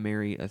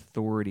primary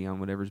authority on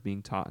whatever's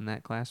being taught in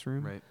that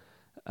classroom.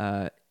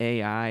 Right.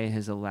 AI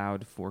has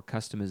allowed for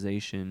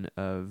customization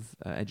of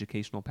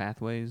educational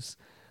pathways.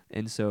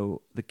 And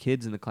so the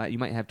kids in the class, you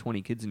might have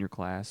 20 kids in your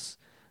class,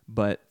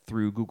 but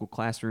through Google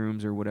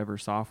Classrooms or whatever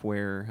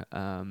software,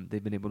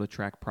 they've been able to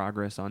track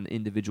progress on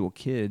individual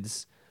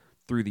kids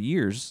through the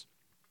years.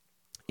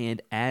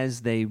 And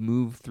as they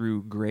move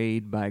through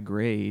grade by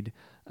grade,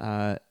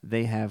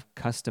 they have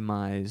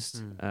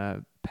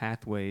customized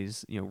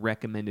pathways,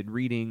 recommended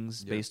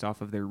readings based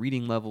off of their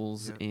reading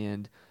levels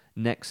and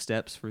next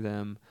steps for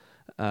them.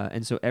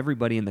 And so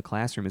everybody in the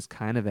classroom is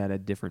kind of at a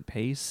different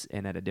pace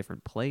and at a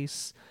different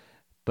place.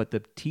 But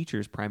the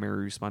teacher's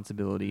primary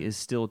responsibility is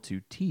still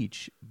to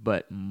teach,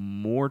 but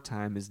more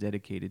time is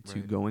dedicated to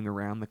going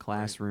around the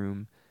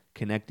classroom,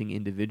 connecting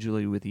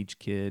individually with each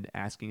kid,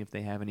 asking if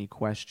they have any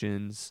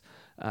questions,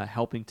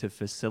 helping to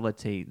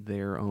facilitate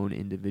their own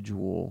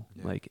individual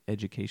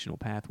educational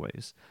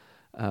pathways.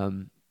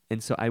 And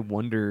so I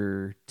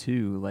wonder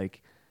too,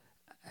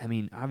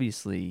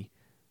 obviously,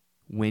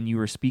 when you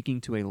are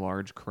speaking to a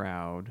large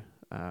crowd,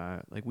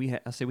 I'll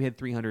say we had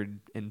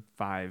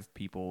 305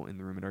 people in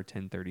the room at our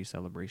 10:30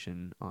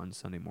 celebration on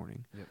Sunday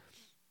morning. Yep.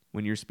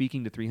 When you're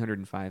speaking to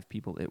 305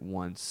 people at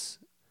once,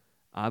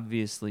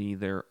 obviously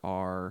there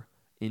are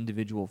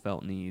individual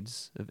felt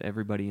needs of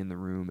everybody in the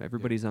room.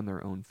 Everybody's on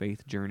their own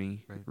faith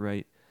journey,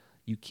 right?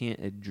 You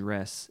can't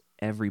address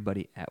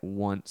everybody at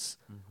once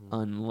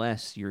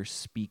unless you're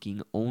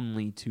speaking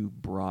only to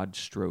broad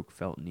stroke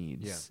felt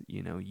needs,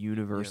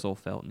 universal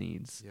felt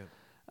needs.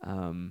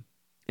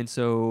 And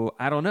so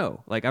I don't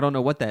know. I don't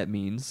know what that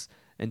means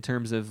in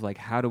terms of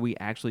how do we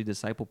actually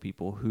disciple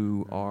people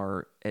who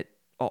are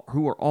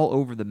all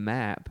over the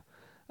map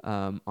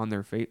on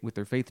their faith, with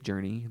their faith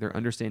journey, their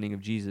understanding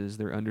of Jesus,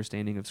 their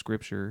understanding of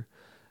Scripture.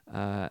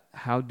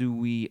 How do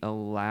we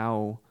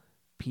allow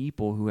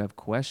people who have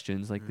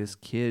questions, like this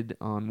kid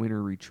on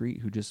winter retreat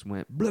who just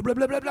went blah blah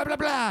blah blah blah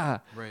blah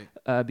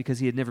blah, because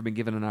he had never been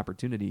given an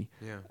opportunity.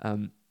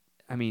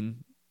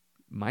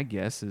 My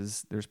guess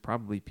is there's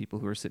probably people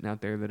who are sitting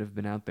out there that have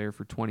been out there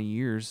for 20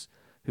 years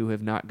who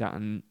have not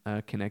gotten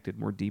connected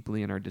more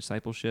deeply in our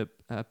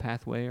discipleship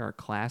pathway. Our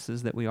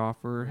classes that we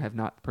offer have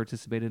not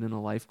participated in a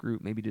life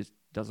group, maybe just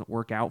doesn't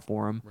work out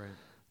for them.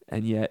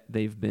 And yet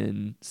they've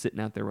been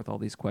sitting out there with all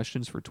these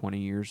questions for 20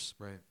 years.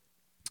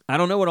 I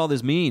don't know what all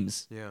this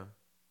means.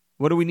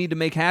 What do we need to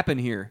make happen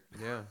here?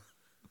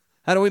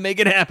 How do we make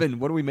it happen?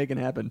 What are we making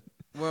happen?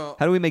 Well,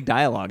 how do we make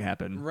dialogue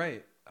happen?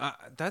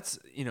 That's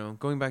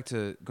going back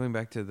to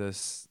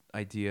this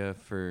idea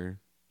for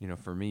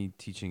me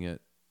teaching at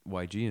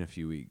YG in a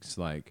few weeks.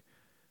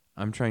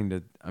 I'm trying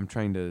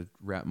to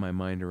wrap my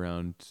mind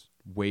around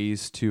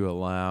ways to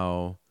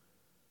allow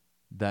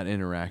that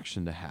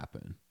interaction to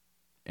happen,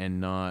 and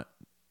not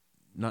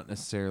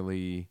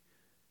necessarily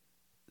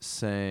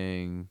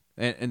saying,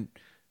 and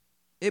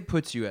it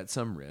puts you at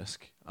some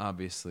risk,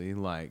 obviously.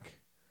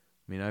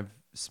 I've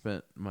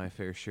spent my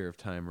fair share of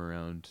time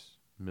around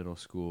middle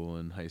school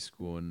and high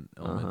school and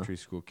elementary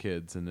school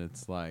kids, and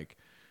it's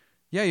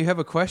yeah, you have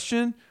a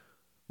question?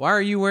 Why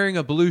are you wearing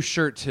a blue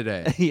shirt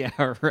today?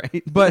 Yeah,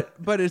 right.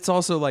 But it's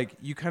also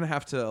you kind of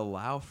have to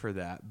allow for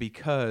that,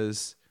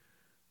 because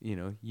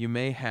you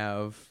may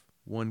have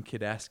one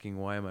kid asking,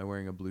 why am I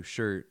wearing a blue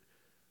shirt?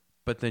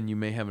 But then you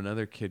may have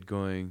another kid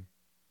going,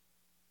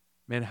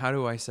 man, how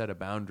do I set a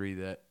boundary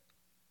that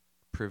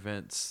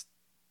prevents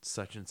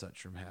such and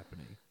such from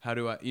happening? How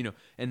do I,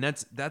 and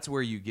that's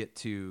where you get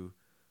to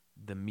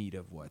the meat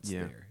of what's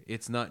there.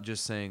 It's not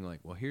just saying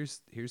well,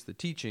 here's the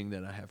teaching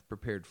that I have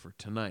prepared for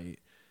tonight.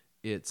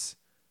 It's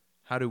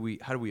how do we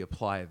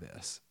apply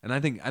this? And I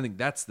think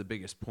that's the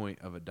biggest point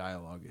of a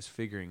dialogue, is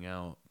figuring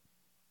out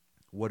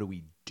what do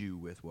we do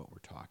with what we're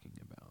talking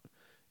about.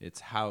 It's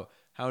how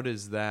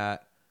does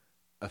that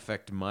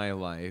affect my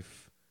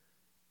life,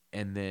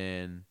 and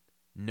then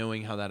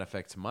knowing how that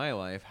affects my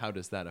life, how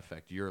does that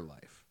affect your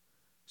life?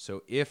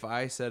 So if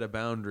I set a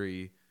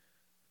boundary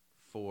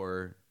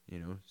for,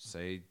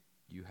 say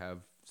you have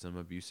some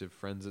abusive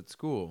friends at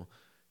school,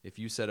 if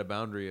you set a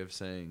boundary of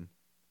saying,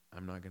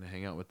 I'm not going to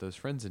hang out with those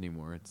friends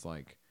anymore, it's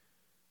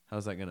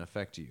how's that going to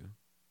affect you?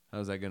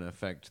 How's that going to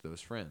affect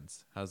those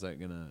friends? How's that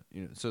going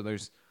to, so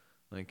there's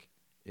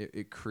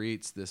it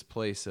creates this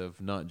place of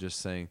not just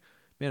saying,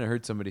 man, I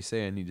heard somebody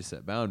say I need to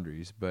set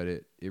boundaries, but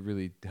it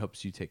really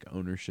helps you take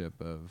ownership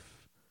of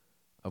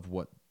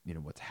what,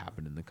 what's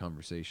happened in the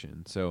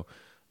conversation. So,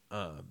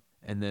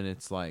 and then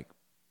it's okay,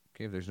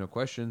 if there's no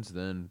questions,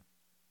 then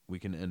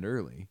end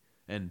early.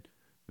 And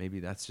maybe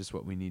that's just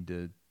what we need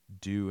to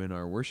do in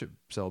our worship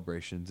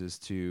celebrations, is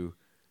to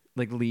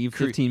Like leave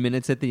 15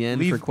 minutes at the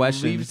end for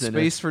questions. Leave and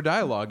space for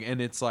dialogue.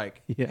 And it's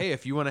like, Yeah. hey,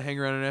 if you want to hang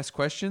around and ask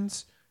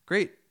questions,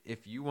 great.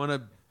 If you want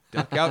to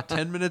duck out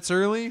 10 minutes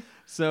early,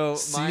 So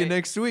see you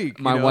next week.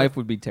 My wife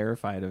would be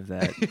terrified of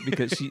that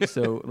because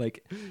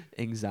like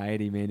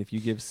anxiety, man. If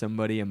you give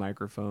somebody a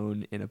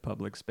microphone in a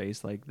public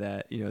space like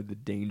that, the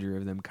danger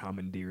of them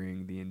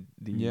commandeering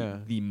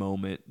the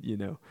moment,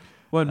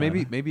 Well, and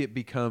maybe it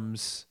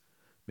becomes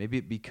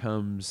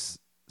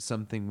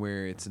something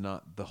where it's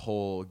not the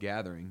whole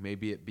gathering.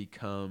 Maybe it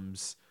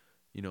becomes,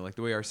 like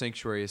the way our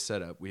sanctuary is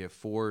set up. We have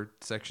 4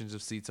 sections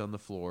of seats on the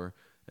floor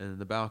and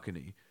the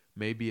balcony.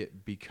 Maybe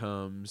it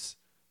becomes,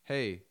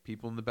 hey,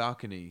 people in the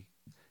balcony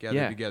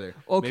gather together.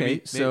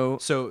 Okay, so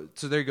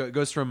there you go. It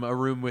goes from a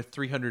room with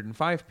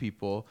 305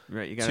 people,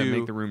 right? You got to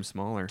make the room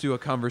smaller, to a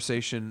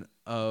conversation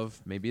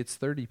of maybe it's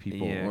 30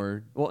 people.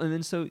 Or and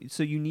then so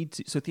you need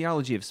to,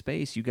 theology of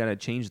space. You got to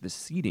change the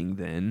seating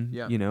then.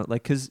 Yeah.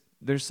 Because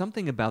there's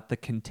something about the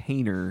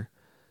container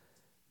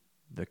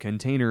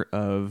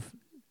of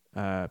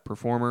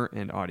performer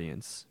and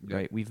audience,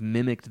 right? We've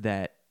mimicked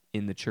that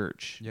in the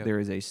church. Yep. There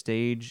is a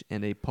stage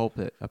and a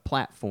pulpit, a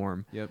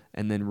platform,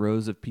 and then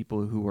rows of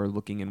people who are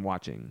looking and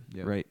watching,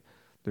 right?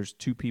 There's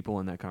 2 people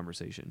in that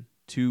conversation,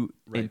 2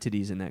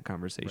 entities in that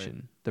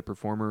conversation, the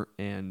performer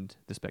and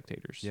the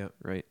spectators,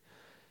 right?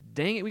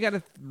 Dang it, we got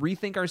to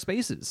rethink our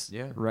spaces,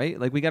 right?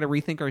 Like we got to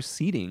rethink our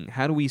seating.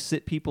 How do we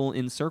sit people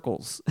in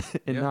circles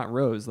and not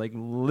rows? Like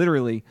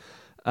literally,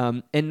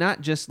 and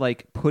not just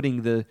like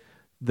putting the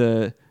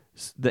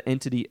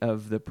entity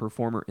of the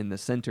performer in the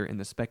center and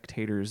the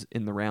spectators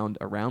in the round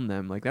around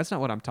them. Like that's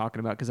not what I'm talking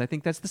about, because I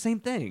think that's the same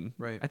thing.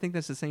 Right. I think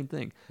that's the same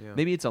thing. Yeah.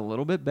 Maybe it's a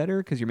little bit better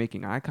because you're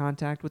making eye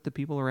contact with the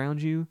people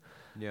around you.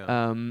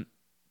 Yeah.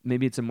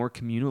 Maybe it's a more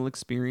communal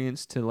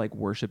experience to like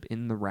worship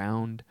in the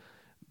round,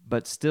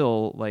 but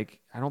still, like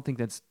I don't think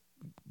that's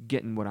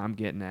getting what I'm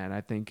getting at.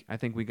 I think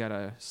we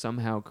gotta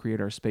somehow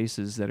create our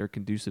spaces that are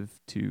conducive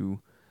to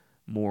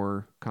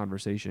more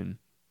conversation.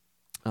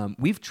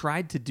 We've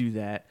tried to do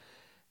that.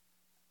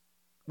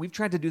 We've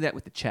tried to do that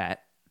with the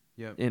chat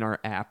in our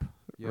app,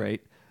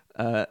 right?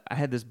 I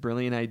had this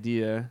brilliant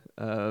idea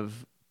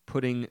of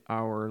putting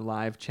our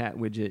live chat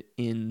widget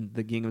in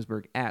the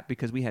Ginghamsburg app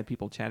because we had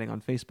people chatting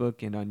on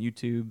Facebook and on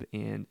YouTube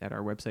and at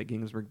our website,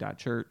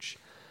 ginghamsburg.church.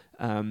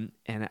 And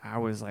I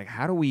was like,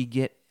 how do we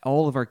get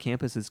all of our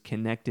campuses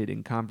connected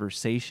in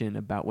conversation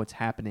about what's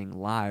happening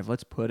live?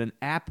 Let's put an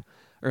app,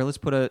 or let's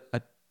put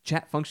a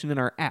chat function in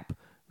our app,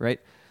 right?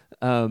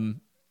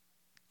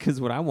 Because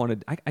what I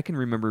wanted, I can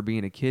remember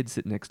being a kid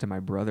sitting next to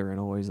my brother and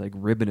always like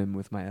ribbing him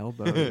with my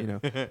elbow.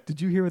 Did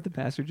you hear what the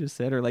pastor just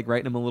said? Or like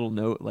writing him a little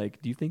note, like,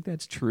 do you think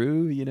that's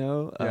true?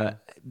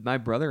 My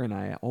brother and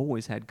I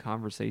always had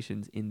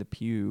conversations in the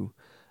pew,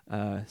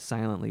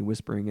 silently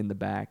whispering in the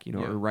back,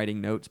 or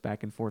writing notes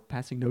back and forth,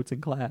 passing notes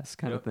in class,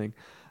 kind of thing.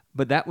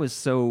 But that was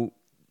so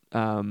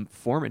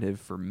formative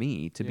for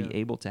me to be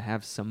able to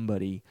have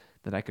somebody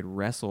that I could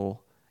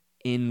wrestle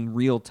in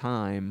real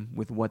time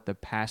with what the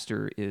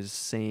pastor is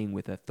saying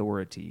with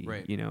authority.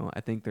 Right. I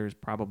think there's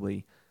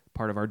probably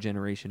part of our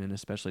generation, and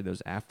especially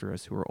those after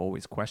us, who are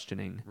always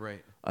questioning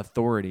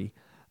authority,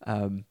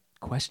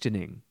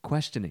 questioning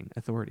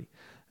authority.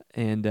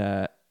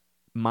 And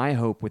my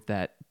hope with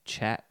that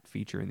chat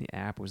feature in the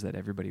app was that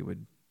everybody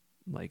would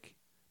like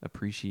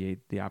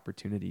appreciate the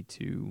opportunity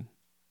to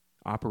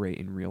operate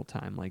in real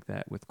time like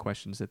that with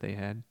questions that they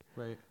had.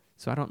 Right.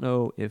 So I don't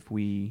know if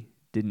we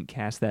didn't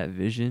cast that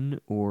vision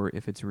or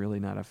if it's really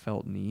not a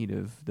felt need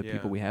of the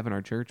people we have in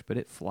our church, but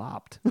it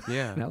flopped.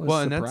 Yeah. I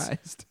was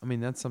surprised.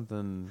 That's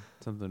something,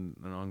 an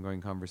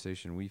ongoing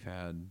conversation we've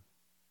had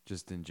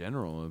just in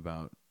general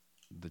about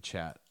the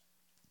chat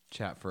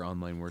for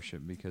online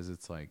worship, because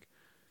it's like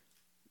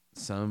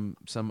some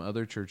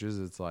other churches,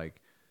 it's like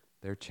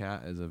their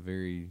chat is a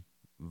very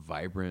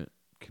vibrant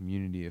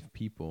community of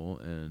people,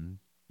 and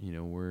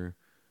we're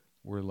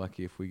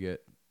lucky if we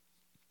get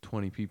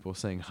 20 people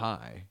saying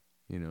hi,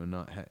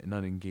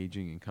 not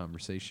engaging in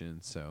conversation.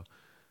 So,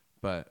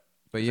 but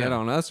is that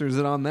on us or is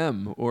it on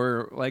them,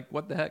 or like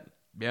what the heck?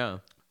 Yeah,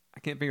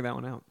 I can't figure that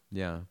one out.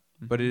 Yeah,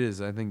 but it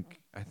is. I think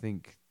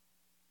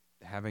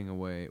having a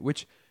way,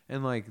 which,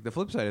 and like the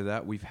flip side of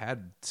that, we've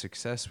had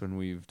success when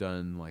we've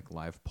done like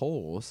live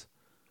polls.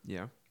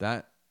 Yeah,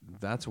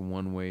 that's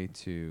one way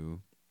to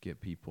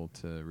get people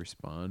to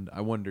respond. I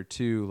wonder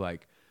too,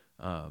 like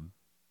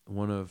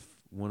one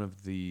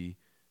of the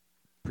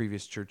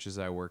previous churches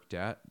I worked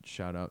at,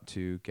 shout out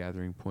to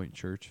Gathering Point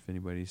Church if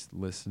anybody's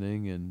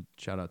listening, and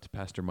shout out to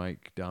Pastor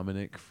Mike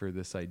Dominic for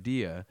this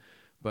idea.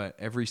 But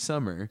every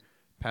summer,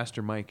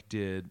 Pastor Mike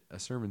did a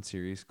sermon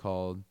series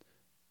called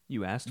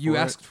You Asked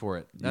for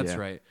It. That's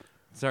right.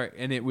 Sorry.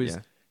 And it was,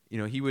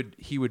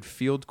 he would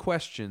field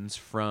questions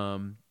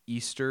from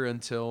Easter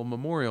until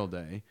Memorial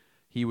Day.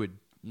 He would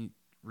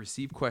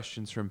receive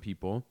questions from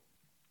people,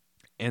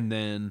 and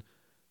then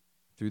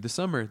through the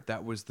summer,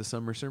 that was the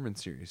summer sermon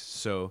series.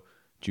 So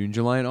June,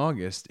 July, and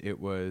August, it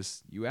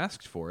was You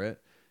Asked for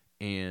It.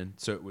 And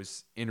so it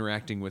was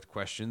interacting with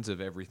questions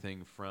of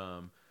everything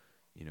from,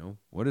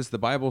 what does the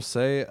Bible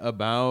say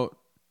about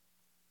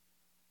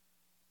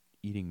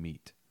eating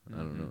meat? I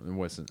don't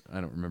know.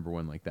 I don't remember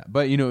one like that.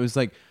 But, it was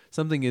like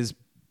something as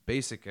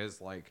basic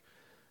as like,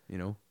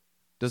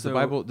 does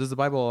the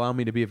Bible allow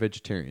me to be a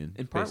vegetarian?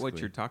 In part, what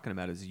you're talking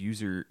about is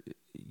user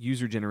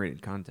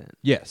generated content.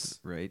 Yes.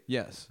 Right?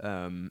 Yes.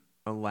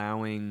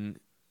 Allowing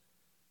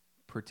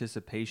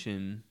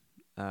participation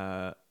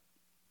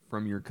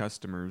from your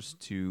customers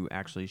to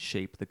actually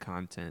shape the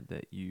content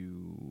that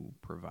you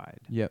provide.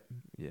 Yep.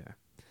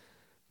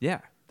 Yeah.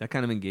 That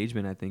kind of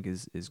engagement, I think,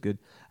 is good.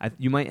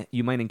 You might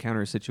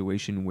encounter a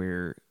situation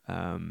where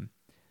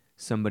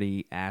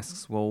somebody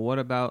asks, "Well, what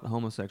about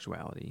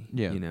homosexuality?"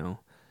 Yeah.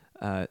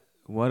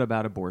 What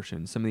about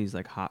abortion? Some of these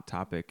like hot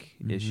topic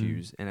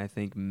issues, and I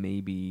think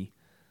maybe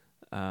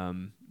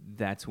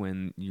that's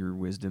when your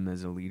wisdom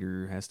as a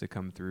leader has to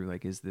come through.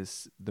 Like, is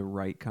this the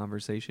right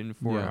conversation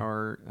for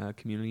our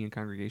community and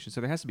congregation?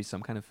 So there has to be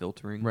some kind of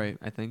filtering, right?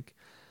 I think.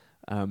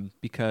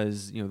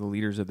 Because the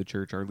leaders of the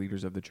church are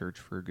leaders of the church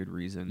for a good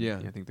reason. Yeah.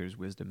 I think there's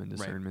wisdom and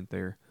discernment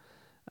there.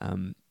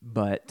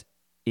 But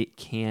it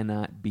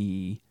cannot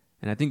be,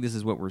 and I think this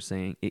is what we're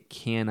saying, it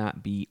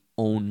cannot be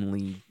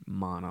only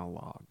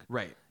monologue.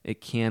 Right. It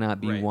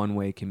cannot be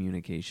one-way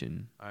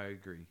communication. I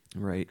agree.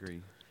 Right.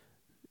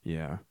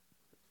 Yeah.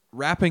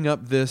 Wrapping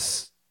up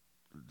this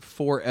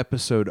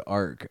 4-episode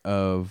arc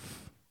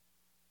of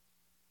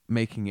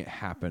making it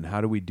happen, how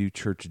do we do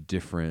church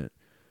different?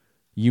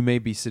 You may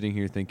be sitting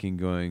here thinking,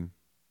 going,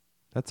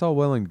 that's all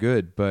well and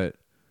good, but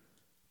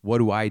what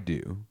do I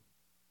do?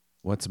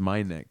 What's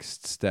my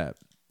next step?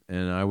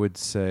 And I would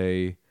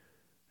say,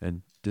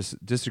 and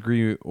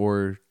disagree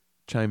or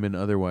chime in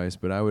otherwise,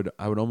 but I would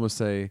almost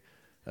say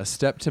a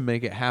step to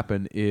make it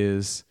happen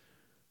is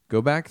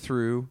go back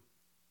through,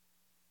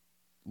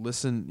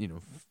 listen,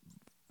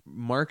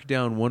 mark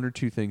down 1 or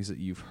 2 things that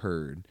you've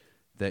heard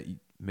that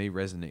may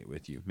resonate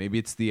with you. Maybe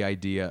it's the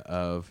idea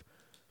of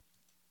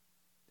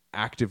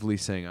actively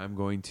saying, I'm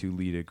going to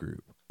lead a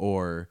group,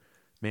 or,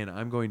 man,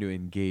 I'm going to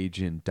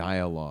engage in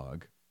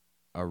dialogue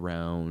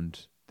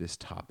around this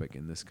topic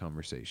in this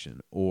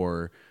conversation,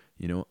 or,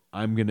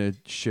 I'm going to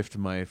shift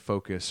my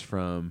focus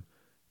from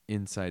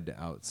inside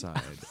to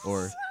outside,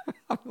 or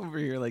I'm over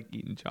here like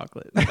eating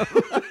chocolate.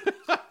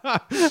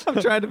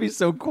 I'm trying to be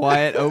so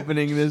quiet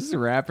opening this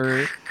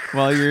wrapper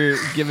while you're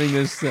giving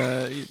us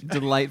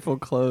delightful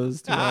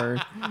close to our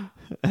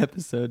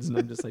episodes, and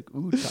I'm just like,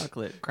 ooh,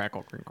 chocolate,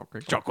 crackle, crinkle,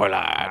 crinkle, chocolate.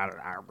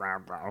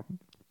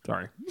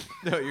 Sorry.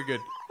 No, you're good.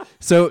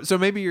 So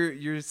maybe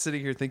you're sitting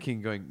here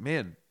thinking, going,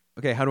 man,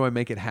 okay, how do I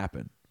make it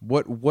happen?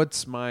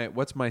 What's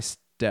my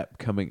step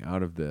coming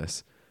out of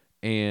this?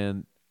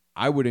 And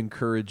I would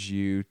encourage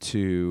you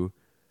to,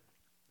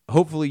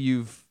 hopefully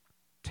you've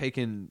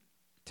taken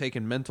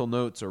mental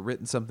notes or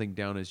written something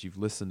down as you've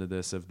listened to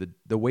this of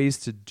the ways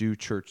to do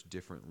church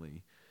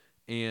differently.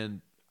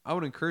 And I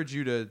would encourage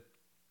you to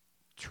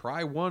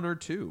try 1 or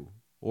 2,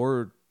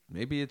 or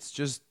maybe it's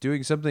just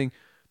doing something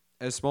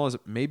as small as,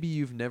 maybe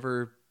you've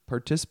never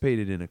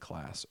participated in a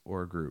class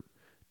or a group.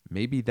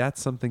 Maybe that's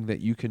something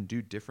that you can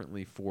do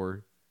differently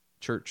for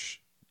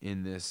church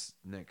in this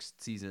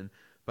next season.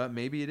 But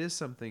maybe it is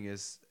something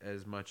as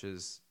much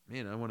as,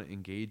 man, I want to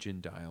engage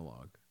in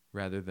dialogue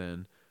rather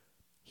than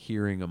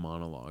hearing a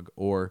monologue,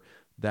 or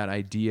that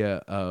idea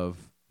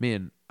of,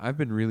 man, I've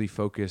been really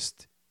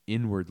focused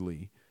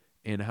inwardly,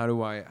 and how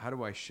do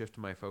I shift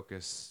my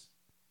focus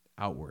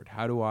outward?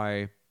 How do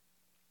I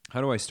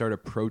start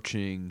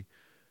approaching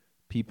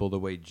people the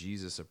way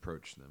Jesus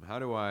approached them? How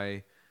do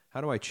I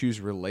choose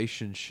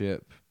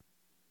relationship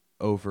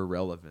over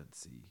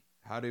relevancy?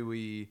 How do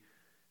we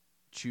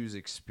choose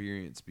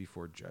experience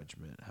before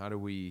judgment? How do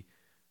we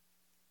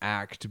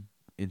act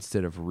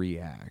instead of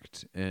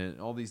react?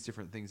 And all these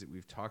different things that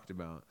we've talked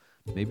about.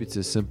 Maybe it's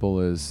as simple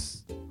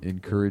as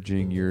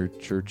encouraging your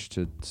church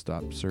to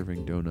stop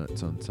serving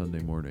donuts on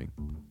Sunday morning.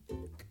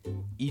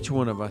 Each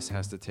one of us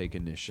has to take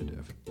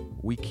initiative.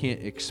 We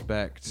can't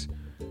expect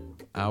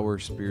our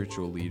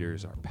spiritual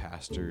leaders, our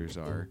pastors,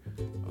 our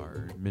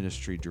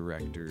ministry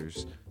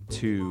directors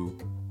to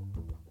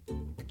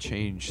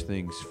change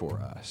things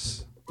for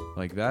us.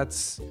 Like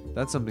that's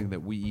something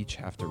that we each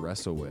have to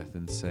wrestle with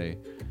and say,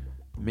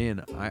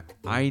 man,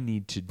 I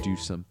need to do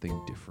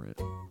something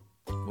different.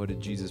 What did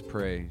Jesus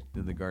pray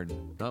in the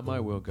garden? Not my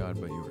will,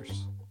 God, but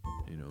yours.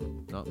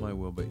 Not my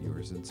will, but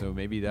yours. And so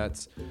maybe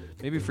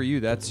for you,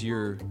 that's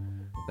your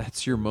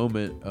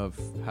moment of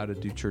how to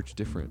do church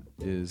different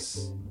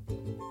is,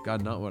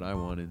 God, not what I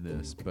want in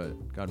this,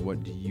 but God,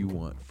 what do you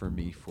want for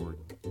me for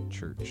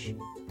church?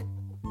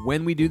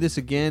 When we do this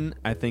again,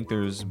 I think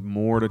there's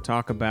more to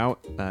talk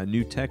about.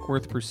 New tech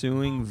worth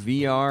pursuing,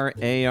 VR,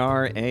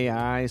 AR,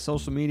 AI,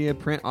 social media,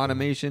 print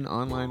automation,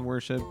 online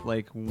worship.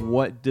 Like,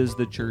 what does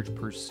the church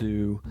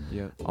pursue?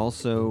 Yeah.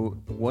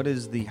 Also, what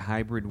is the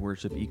hybrid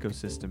worship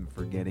ecosystem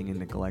forgetting and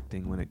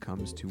neglecting when it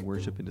comes to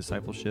worship and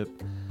discipleship?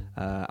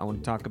 I want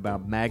to talk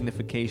about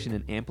magnification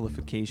and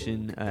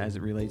amplification as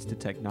it relates to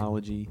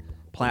technology,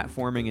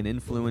 platforming and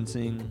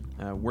influencing,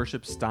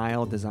 worship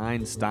style,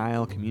 design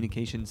style,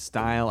 communication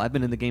style. I've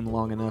been in the game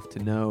long enough to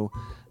know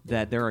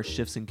that there are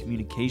shifts in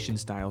communication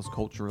styles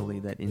culturally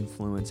that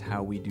influence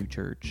how we do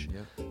church.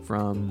 Yep.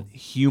 From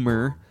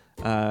humor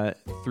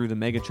through the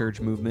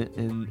megachurch movement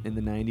in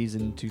the 90s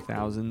and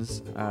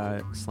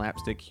 2000s,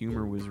 slapstick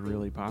humor was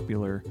really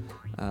popular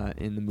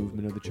in the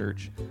movement of the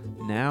church.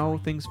 Now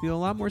things feel a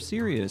lot more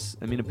serious.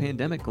 I mean, a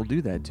pandemic will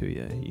do that to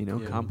you,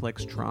 Yeah.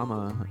 complex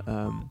trauma,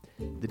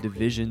 the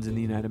divisions in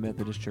the United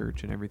Methodist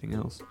Church and everything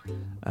else.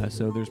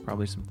 So there's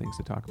probably some things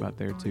to talk about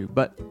there too.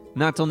 But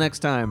not till next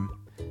time.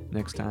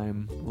 Next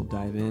time we'll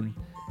dive in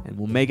and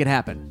we'll make it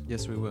happen.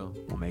 Yes, we will.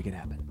 We'll make it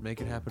happen.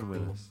 Make it happen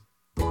with us.